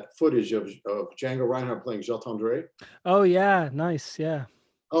was that footage of Django Reinhardt playing J'attendrai. Oh yeah, nice, yeah.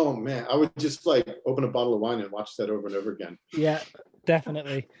 Oh man, I would just like open a bottle of wine and watch that over and over again. Yeah,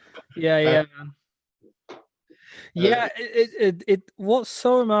 definitely. Yeah, man. Yeah, it what's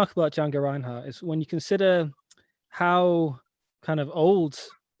so remarkable about Django Reinhardt is when you consider how kind of old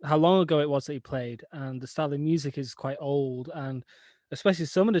how long ago it was that he played, and the style of music is quite old, and especially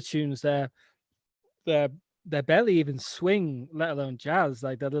some of the tunes they're barely even swing, let alone jazz.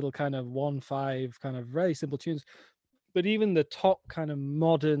 Like they're little kind of 1/5 kind of very simple tunes. But even the top kind of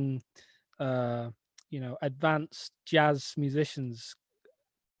modern, advanced jazz musicians,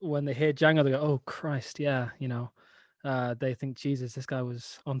 when they hear Django, they go, "Oh Christ, yeah," they think, Jesus, this guy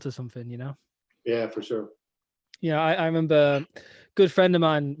was onto something, Yeah, for sure. Yeah, I remember a good friend of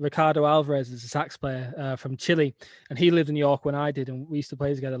mine, Ricardo Alvarez, is a sax player from Chile, and he lived in New York when I did, and we used to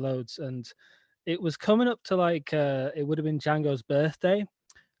play together loads. And it was coming up to like it would have been Django's birthday,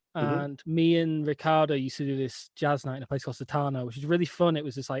 and me and Ricardo used to do this jazz night in a place called Satano, which is really fun. It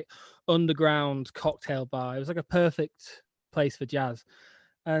was this like underground cocktail bar. It was like a perfect place for jazz.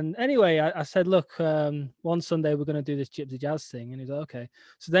 And anyway, I said, look, one Sunday we're going to do this gypsy jazz thing. And he's like, okay.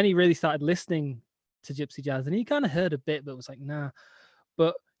 So then he really started listening to gypsy jazz, and he kind of heard a bit, but was like, nah.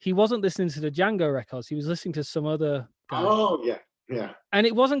 But he wasn't listening to the Django records. He was listening to some other guy. Oh, yeah. Yeah. And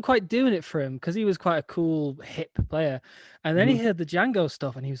it wasn't quite doing it for him because he was quite a cool, hip player. And then he heard the Django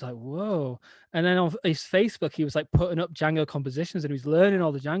stuff and he was like, whoa. And then on his Facebook, he was like putting up Django compositions, and he was learning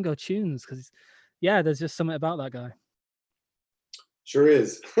all the Django tunes because, yeah, there's just something about that guy. Sure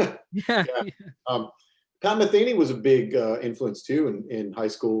is. Yeah. Pat Metheny was a big influence too in high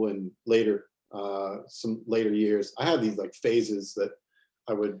school and later, some later years. I had these like phases that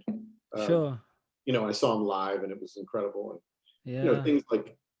I would, Sure. I saw him live and it was incredible. And, Yeah. things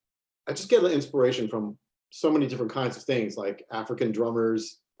like, I just get inspiration from so many different kinds of things, like African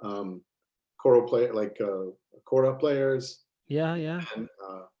drummers, choral play, like kora players. Yeah. And,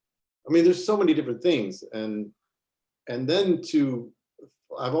 I mean, there's so many different things. And then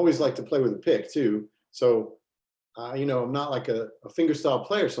I've always liked to play with a pick too. So, I'm not like a fingerstyle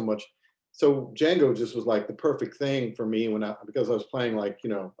player so much. So Django just was like the perfect thing for me because I was playing like,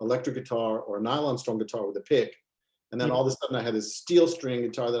 electric guitar or a nylon strung guitar with a pick. And then all of a sudden I had this steel string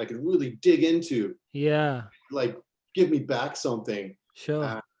guitar that I could really dig into. Yeah. Like give me back something.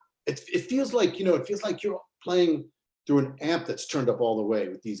 Sure. It feels like, you're playing through an amp that's turned up all the way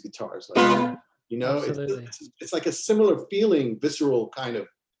with these guitars. Like, it's like a similar feeling, visceral kind of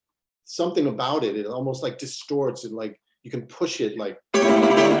something about it. It almost like distorts and like you can push it like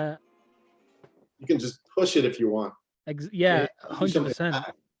you can just push it if you want. 100%.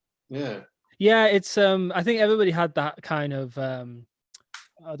 Yeah, it's I think everybody had that kind of I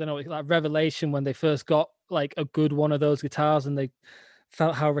don't know, like revelation when they first got like a good one of those guitars and they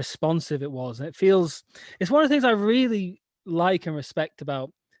felt how responsive it was. And it's one of the things I really like and respect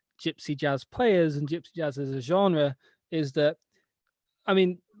about gypsy jazz players and gypsy jazz as a genre is that, I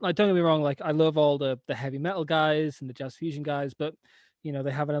mean, like, don't get me wrong, like I love all the heavy metal guys and the jazz fusion guys, but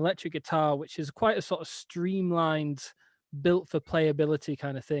they have an electric guitar which is quite a sort of streamlined, built for playability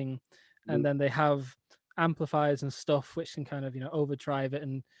kind of thing, and then they have amplifiers and stuff which can kind of overdrive it,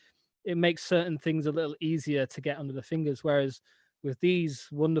 and it makes certain things a little easier to get under the fingers. Whereas with these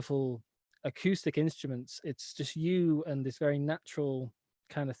wonderful acoustic instruments, it's just you and this very natural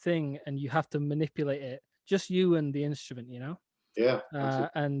kind of thing, and you have to manipulate it, just you and the instrument, Yeah.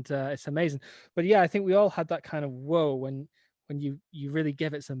 And it's amazing. But yeah, I think we all had that kind of whoa when you really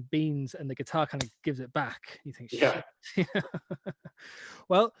give it some beans and the guitar kind of gives it back. You think, yeah.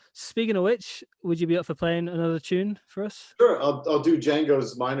 Well, speaking of which, would you be up for playing another tune for us? Sure, I'll do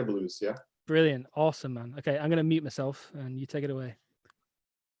Django's Minor Blues. Yeah. Brilliant, awesome, man. Okay, I'm gonna mute myself and you take it away.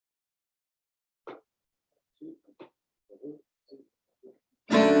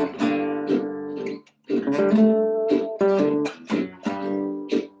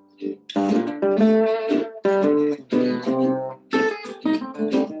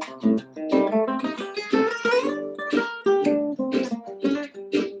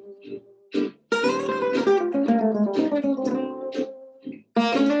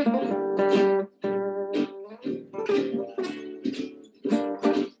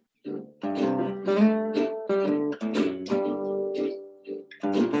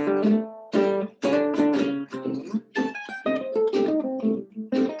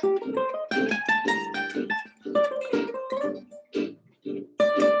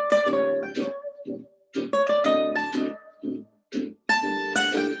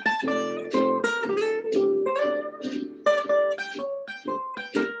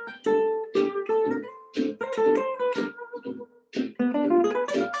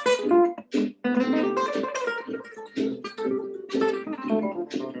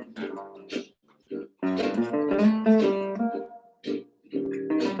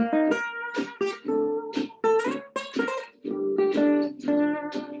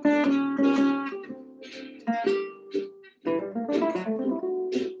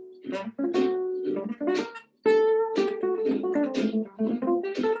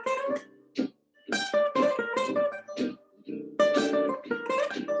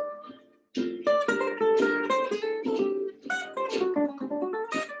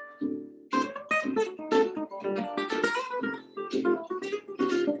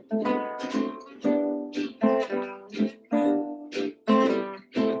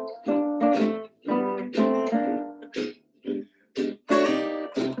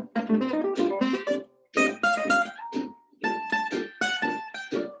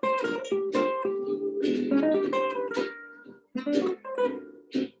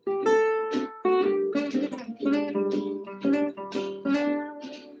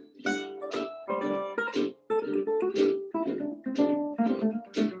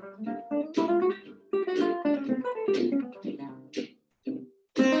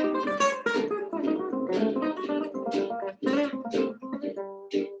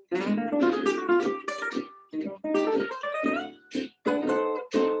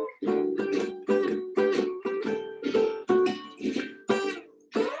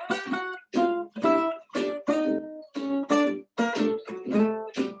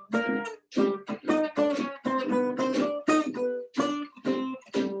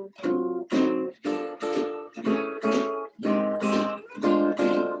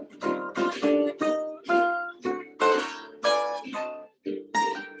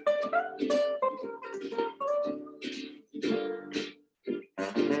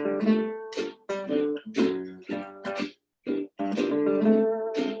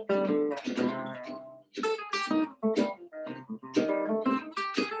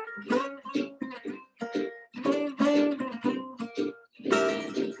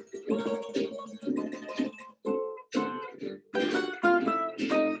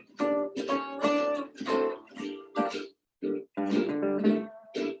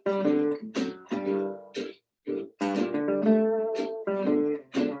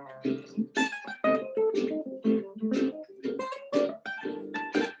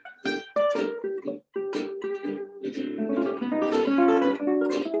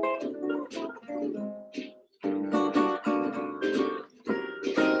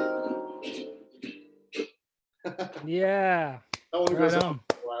 Yeah. That one right goes on.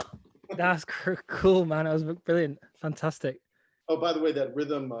 That's cool, man. That was brilliant. Fantastic. Oh, by the way, that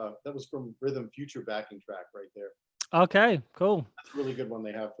rhythm, that was from Rhythm Future backing track right there. Okay, cool. That's a really good one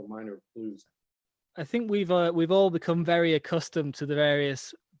they have for minor blues. I think we've all become very accustomed to the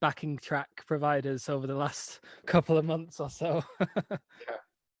various backing track providers over the last couple of months or so. Yeah,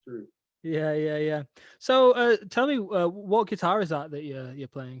 true. Yeah. So tell me, what guitar is that you're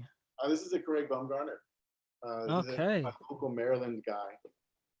playing? This is a Craig Baumgartner. Okay. A local Maryland guy.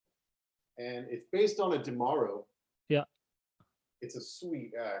 And it's based on a DeMauro. Yeah. It's a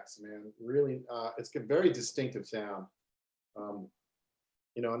sweet axe, man. Really, it's got very distinctive sound.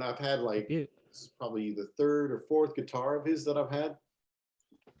 You know, and I've had like, this is probably the third or fourth guitar of his that I've had.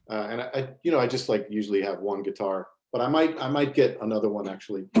 And I just like usually have one guitar, but I might get another one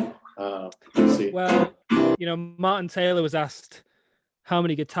actually. Let's see. Well, Martin Taylor was asked, how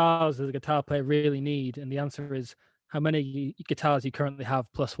many guitars does a guitar player really need? And the answer is, how many guitars you currently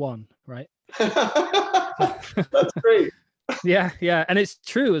have plus one, right? That's great. Yeah. And it's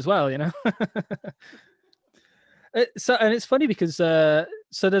true as well, So, and it's funny because so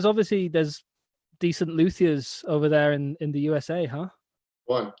there's decent luthiers over there in the USA, huh?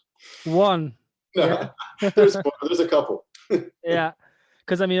 One. No, yeah. there's a couple. Yeah,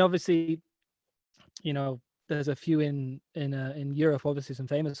 because I mean, obviously, there's a few in Europe, obviously some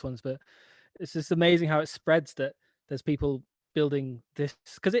famous ones, but it's just amazing how it spreads that there's people building this,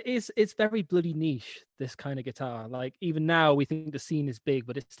 because it's very bloody niche, this kind of guitar. Like even now we think the scene is big,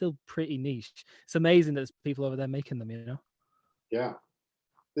 but it's still pretty niche. It's amazing that there's people over there making them, Yeah,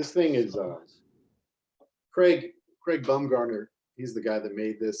 this thing is Craig Baumgartner. He's the guy that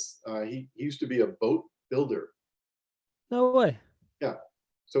made this. He used to be a boat builder. No way. Yeah,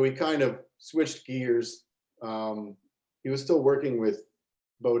 so he kind of switched gears. He was still working with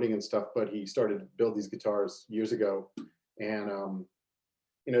boating and stuff, but he started to build these guitars years ago. And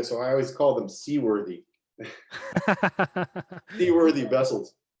so I always call them seaworthy. Seaworthy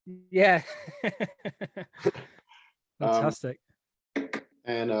vessels. Yeah. Fantastic.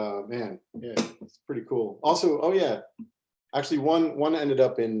 And man, yeah, it's pretty cool. Also, oh yeah, actually one ended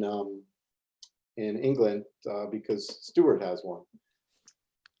up in England because Stewart has one.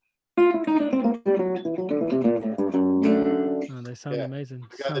 Oh, they sound amazing.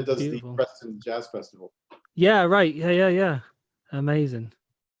 The guy that does beautiful. The Preston Jazz Festival. Yeah, right. Yeah. Amazing.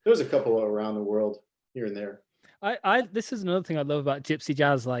 There's a couple around the world here and there. This is another thing I love about gypsy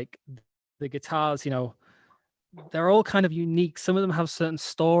jazz, like the guitars, they're all kind of unique. Some of them have certain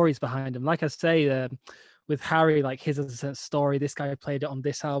stories behind them. Like I say, with Harry, like his has a certain story. This guy played it on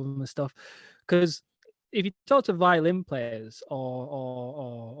this album and stuff. Because if you talk to violin players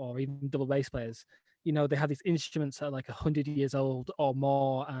or even double bass players, they have these instruments that are like 100 years old or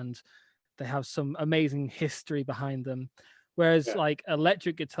more, and they have some amazing history behind them. Whereas like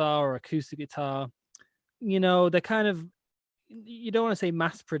electric guitar or acoustic guitar, they're kind of, you don't want to say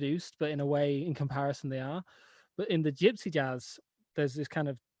mass produced, but in a way, in comparison, they are. But in the gypsy jazz, there's this kind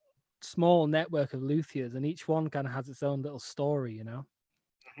of small network of luthiers, and each one kind of has its own little story, you know.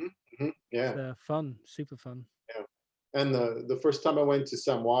 Yeah, it's fun, super fun. yeah. And the first time I went to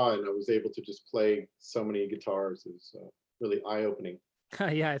Samoa and I was able to just play so many guitars is really eye-opening.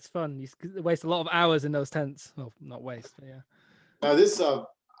 Yeah, it's fun. You waste a lot of hours in those tents. Well, not waste, but yeah. Now this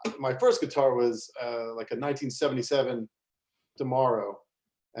my first guitar was like a 1977 Tomorrow,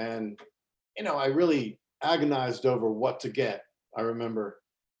 and I really agonized over what to get. I remember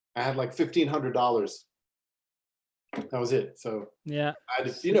I had like $1,500. That was it. So yeah, I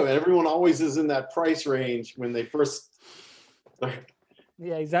just, everyone always is in that price range when they first start.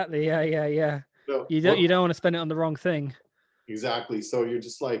 Yeah, exactly. Yeah. So, You don't want to spend it on the wrong thing. Exactly. So you're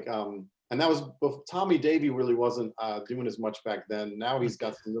just like, and that was Tommy Davy really wasn't doing as much back then. Now he's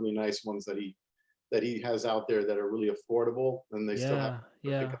got some really nice ones that he has out there that are really affordable, and they still have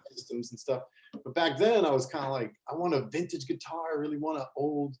pickup systems and stuff. But back then I was kind of like, I want a vintage guitar. I really want an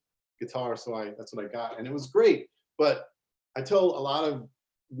old guitar. So that's what I got, and it was great. But I tell a lot of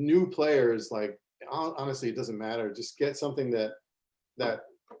new players, like, honestly, it doesn't matter. Just get something that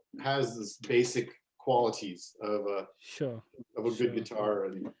has this basic qualities of a good guitar,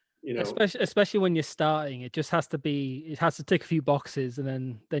 and especially when you're starting, it has to tick a few boxes,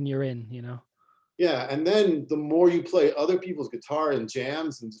 and then you're in, Yeah, and then the more you play other people's guitar and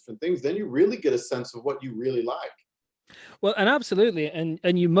jams and different things, then you really get a sense of what you really like. Well, and absolutely,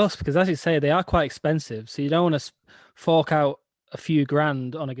 and you must, because as you say, they are quite expensive, so you don't want to fork out a few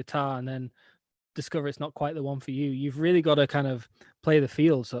grand on a guitar and then discover it's not quite the one for you. You've really got to kind of play the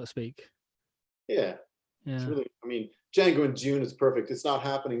field, so to speak. Yeah. It's really, Django in June is perfect. It's not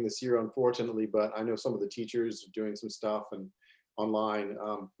happening this year, unfortunately, but I know some of the teachers are doing some stuff and online.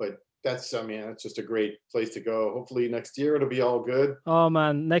 But that's just a great place to go. Hopefully next year it'll be all good. Oh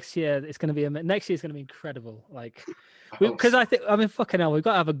man, next year it's going to be incredible. Like, because I think, fucking hell, we've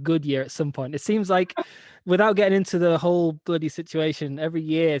got to have a good year at some point. It seems like, without getting into the whole bloody situation, every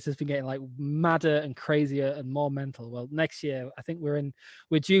year it's just been getting like madder and crazier and more mental. Well, next year I think we're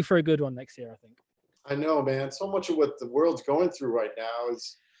due for a good one next year, I think. I know, man. So much of what the world's going through right now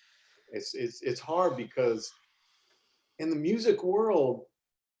is it's hard, because in the music world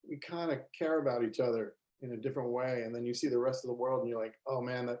we kind of care about each other in a different way, and then you see the rest of the world and you're like, oh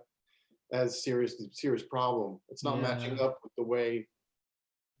man, that's serious problem. It's not matching up with the way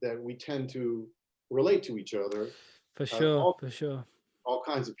that we tend to relate to each other. For sure. All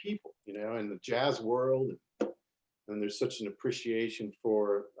kinds of people, in the jazz world, and there's such an appreciation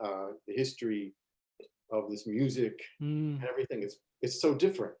for the history of this music and everything. It's so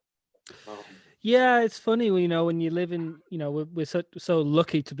different. Yeah, it's funny, when you live in, we're so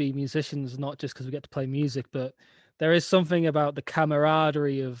lucky to be musicians, not just because we get to play music, but there is something about the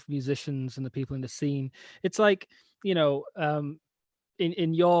camaraderie of musicians and the people in the scene. It's like, in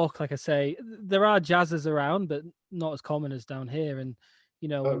York, like I say, there are jazzers around, but not as common as down here, and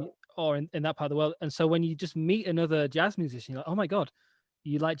or in that part of the world. And so when you just meet another jazz musician, you're like, oh my god,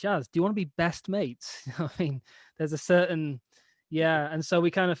 you like jazz? Do you want to be best mates? There's a certain, and so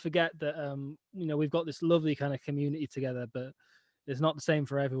we kind of forget that we've got this lovely kind of community together, but it's not the same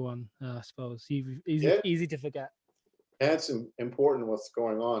for everyone. I suppose easy to forget. And it's important what's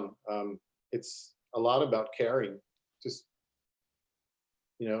going on. It's a lot about caring. Just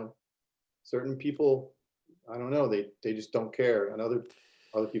certain people, I don't know, they just don't care, and other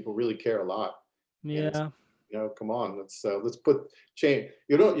people really care a lot. Yeah. Come on, let's put change.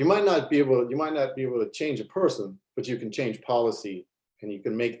 You might not be able to change a person, but you can change policy, and you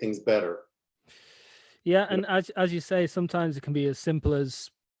can make things better. Yeah, and as you say, sometimes it can be as simple as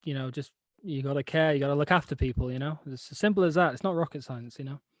just you got to care, you got to look after people. It's as simple as that. It's not rocket science.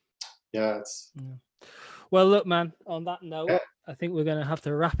 Yeah, Well, look, man. On that note, I think we're gonna have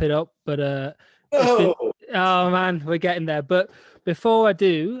to wrap it up. But oh man, we're getting there. But before I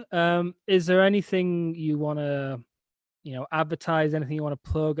do, is there anything you want to, advertise? Anything you want to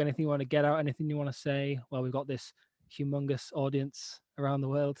plug? Anything you want to get out? Anything you want to say? Well, we've got this humongous audience around the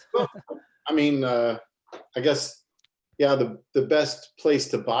world. Well, I guess, the best place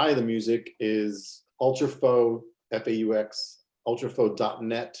to buy the music is Ultrafaux, FAUX,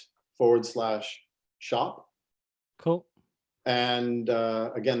 ultrafaux.net/shop. Cool. And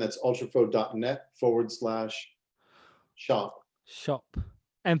again, that's ultrafaux.net/shop. Shop.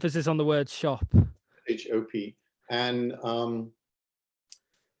 Emphasis on the word shop. HOP. And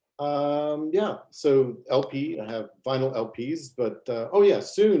so LP, I have vinyl LPs, but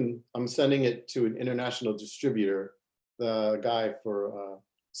soon I'm sending it to an international distributor, the guy for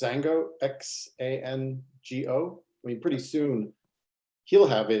Xango, XANGO. I mean, pretty soon he'll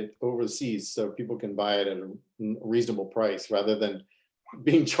have it overseas so people can buy it at a reasonable price rather than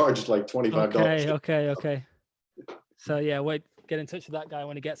being charged like $25. Okay. So yeah, wait, get in touch with that guy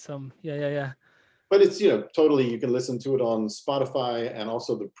when he gets some. Yeah. But it's, totally, you can listen to it on Spotify and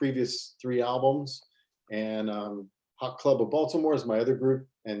also the previous 3 albums. And Hot Club of Baltimore is my other group,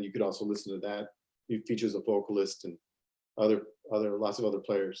 and you could also listen to that. It features a vocalist and lots of other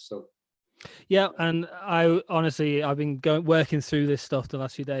players. So yeah, and I've been working through this stuff the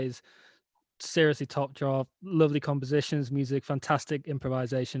last few days. Seriously top draw, lovely compositions, music, fantastic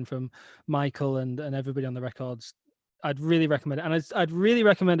improvisation from Michael and everybody on the records. I'd really recommend it, and I'd really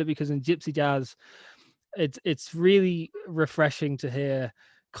recommend it because in gypsy jazz, it's really refreshing to hear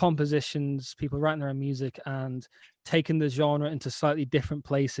compositions, people writing their own music and taking the genre into slightly different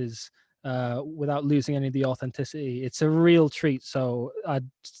places without losing any of the authenticity. It's a real treat, so I'd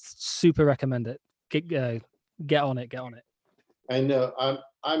super recommend it. Get on it. And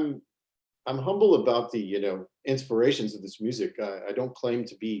I'm humble about the inspirations of this music. I don't claim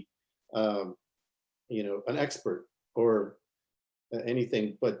to be an expert or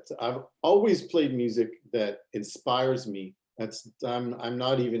anything, but I've always played music that inspires me. I'm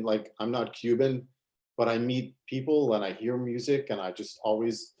not even I'm not Cuban, but I meet people and I hear music and I just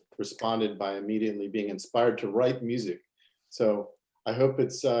always responded by immediately being inspired to write music. So I hope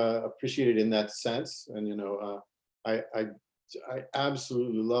it's appreciated in that sense. And I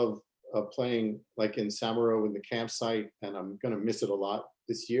absolutely love playing like in Samaro in the campsite, and I'm gonna miss it a lot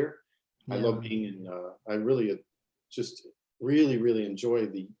this year. Yeah. I love being in. I really just really enjoy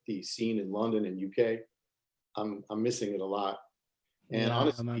the scene in London and UK. I'm missing it a lot, and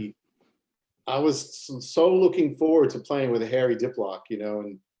honestly, I was so looking forward to playing with Harry Diplock,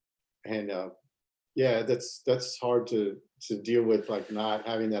 and yeah, that's hard to deal with, like not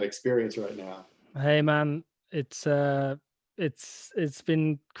having that experience right now. Hey man, it's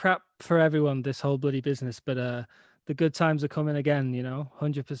been crap for everyone, this whole bloody business, but the good times are coming again,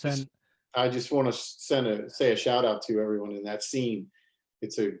 100%. I just want to say a shout out to everyone in that scene.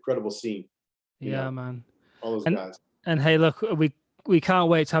 It's an incredible scene. Yeah, man. All those guys. And hey, look, we can't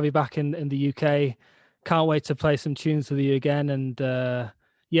wait to have you back in the UK. Can't wait to play some tunes with you again. And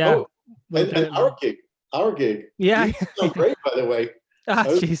yeah. Oh, and our gig. Yeah. You sound great, by the way.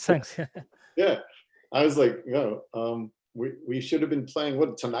 Jeez, thanks. Yeah. I was like, we should have been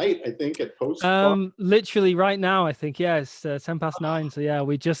playing tonight, I think, at Post. Literally right now, I think. Yeah, it's 9:10. So yeah,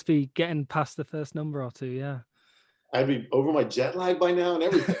 we'd just be getting past the first number or two. Yeah. I'd be over my jet lag by now and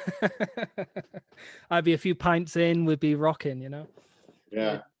everything. I'd be a few pints in, we'd be rocking,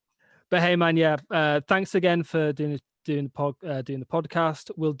 Yeah. But hey, man, yeah. Thanks again for doing the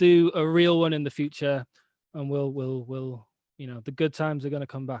podcast. We'll do a real one in the future, and we'll the good times are going to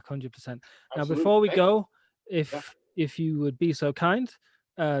come back 100%. Now, before we go, if you would be so kind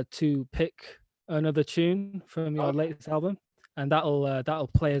to pick another tune from your latest album, and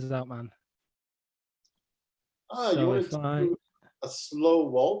that'll play us out, man. So you want to do a slow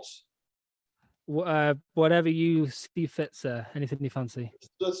waltz? Whatever you see fit, sir. Anything you fancy.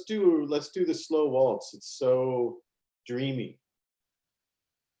 Let's do the slow waltz. It's so dreamy.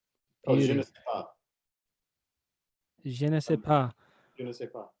 Oh, je ne sais pas. Je ne sais pas. Je ne sais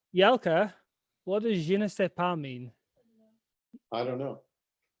pas. Yelka, what does je ne sais pas mean? I don't know.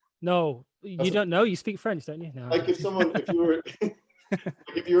 No, you don't know. You speak French, don't you? No. Like if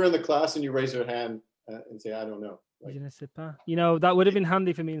you were in the class and you raise your hand and say, I don't know. Like, je ne sais pas. That would have been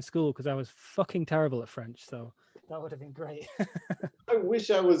handy for me in school because I was fucking terrible at French. So that would have been great. I wish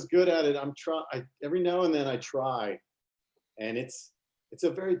I was good at it. Every now and then I try, and it's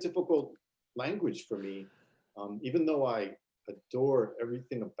a very difficult language for me. Even though I adore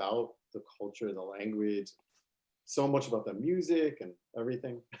everything about the culture, the language, so much about the music and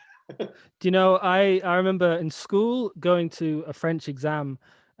everything. Do you know, I remember in school going to a French exam,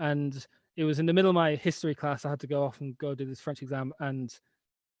 and it was in the middle of my history class. I had to go off and go do this French exam, and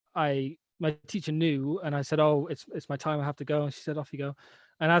my teacher knew, and I said, "Oh, it's my time. I have to go." And she said, "Off you go."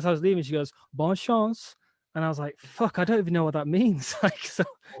 And as I was leaving, she goes, "Bonne chance." And I was like, "Fuck, I don't even know what that means." Like, so.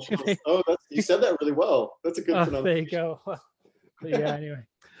 You said that really well. That's a good pronunciation. There you go. Well, but yeah. Anyway,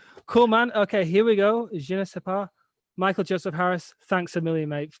 cool, man. Okay, here we go. Je ne sais pas. Michael Joseph Harris, thanks a million,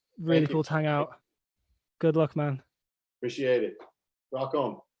 mate. Really cool to hang out. Good luck, man. Appreciate it. Rock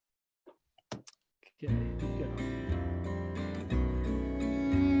on. Okay.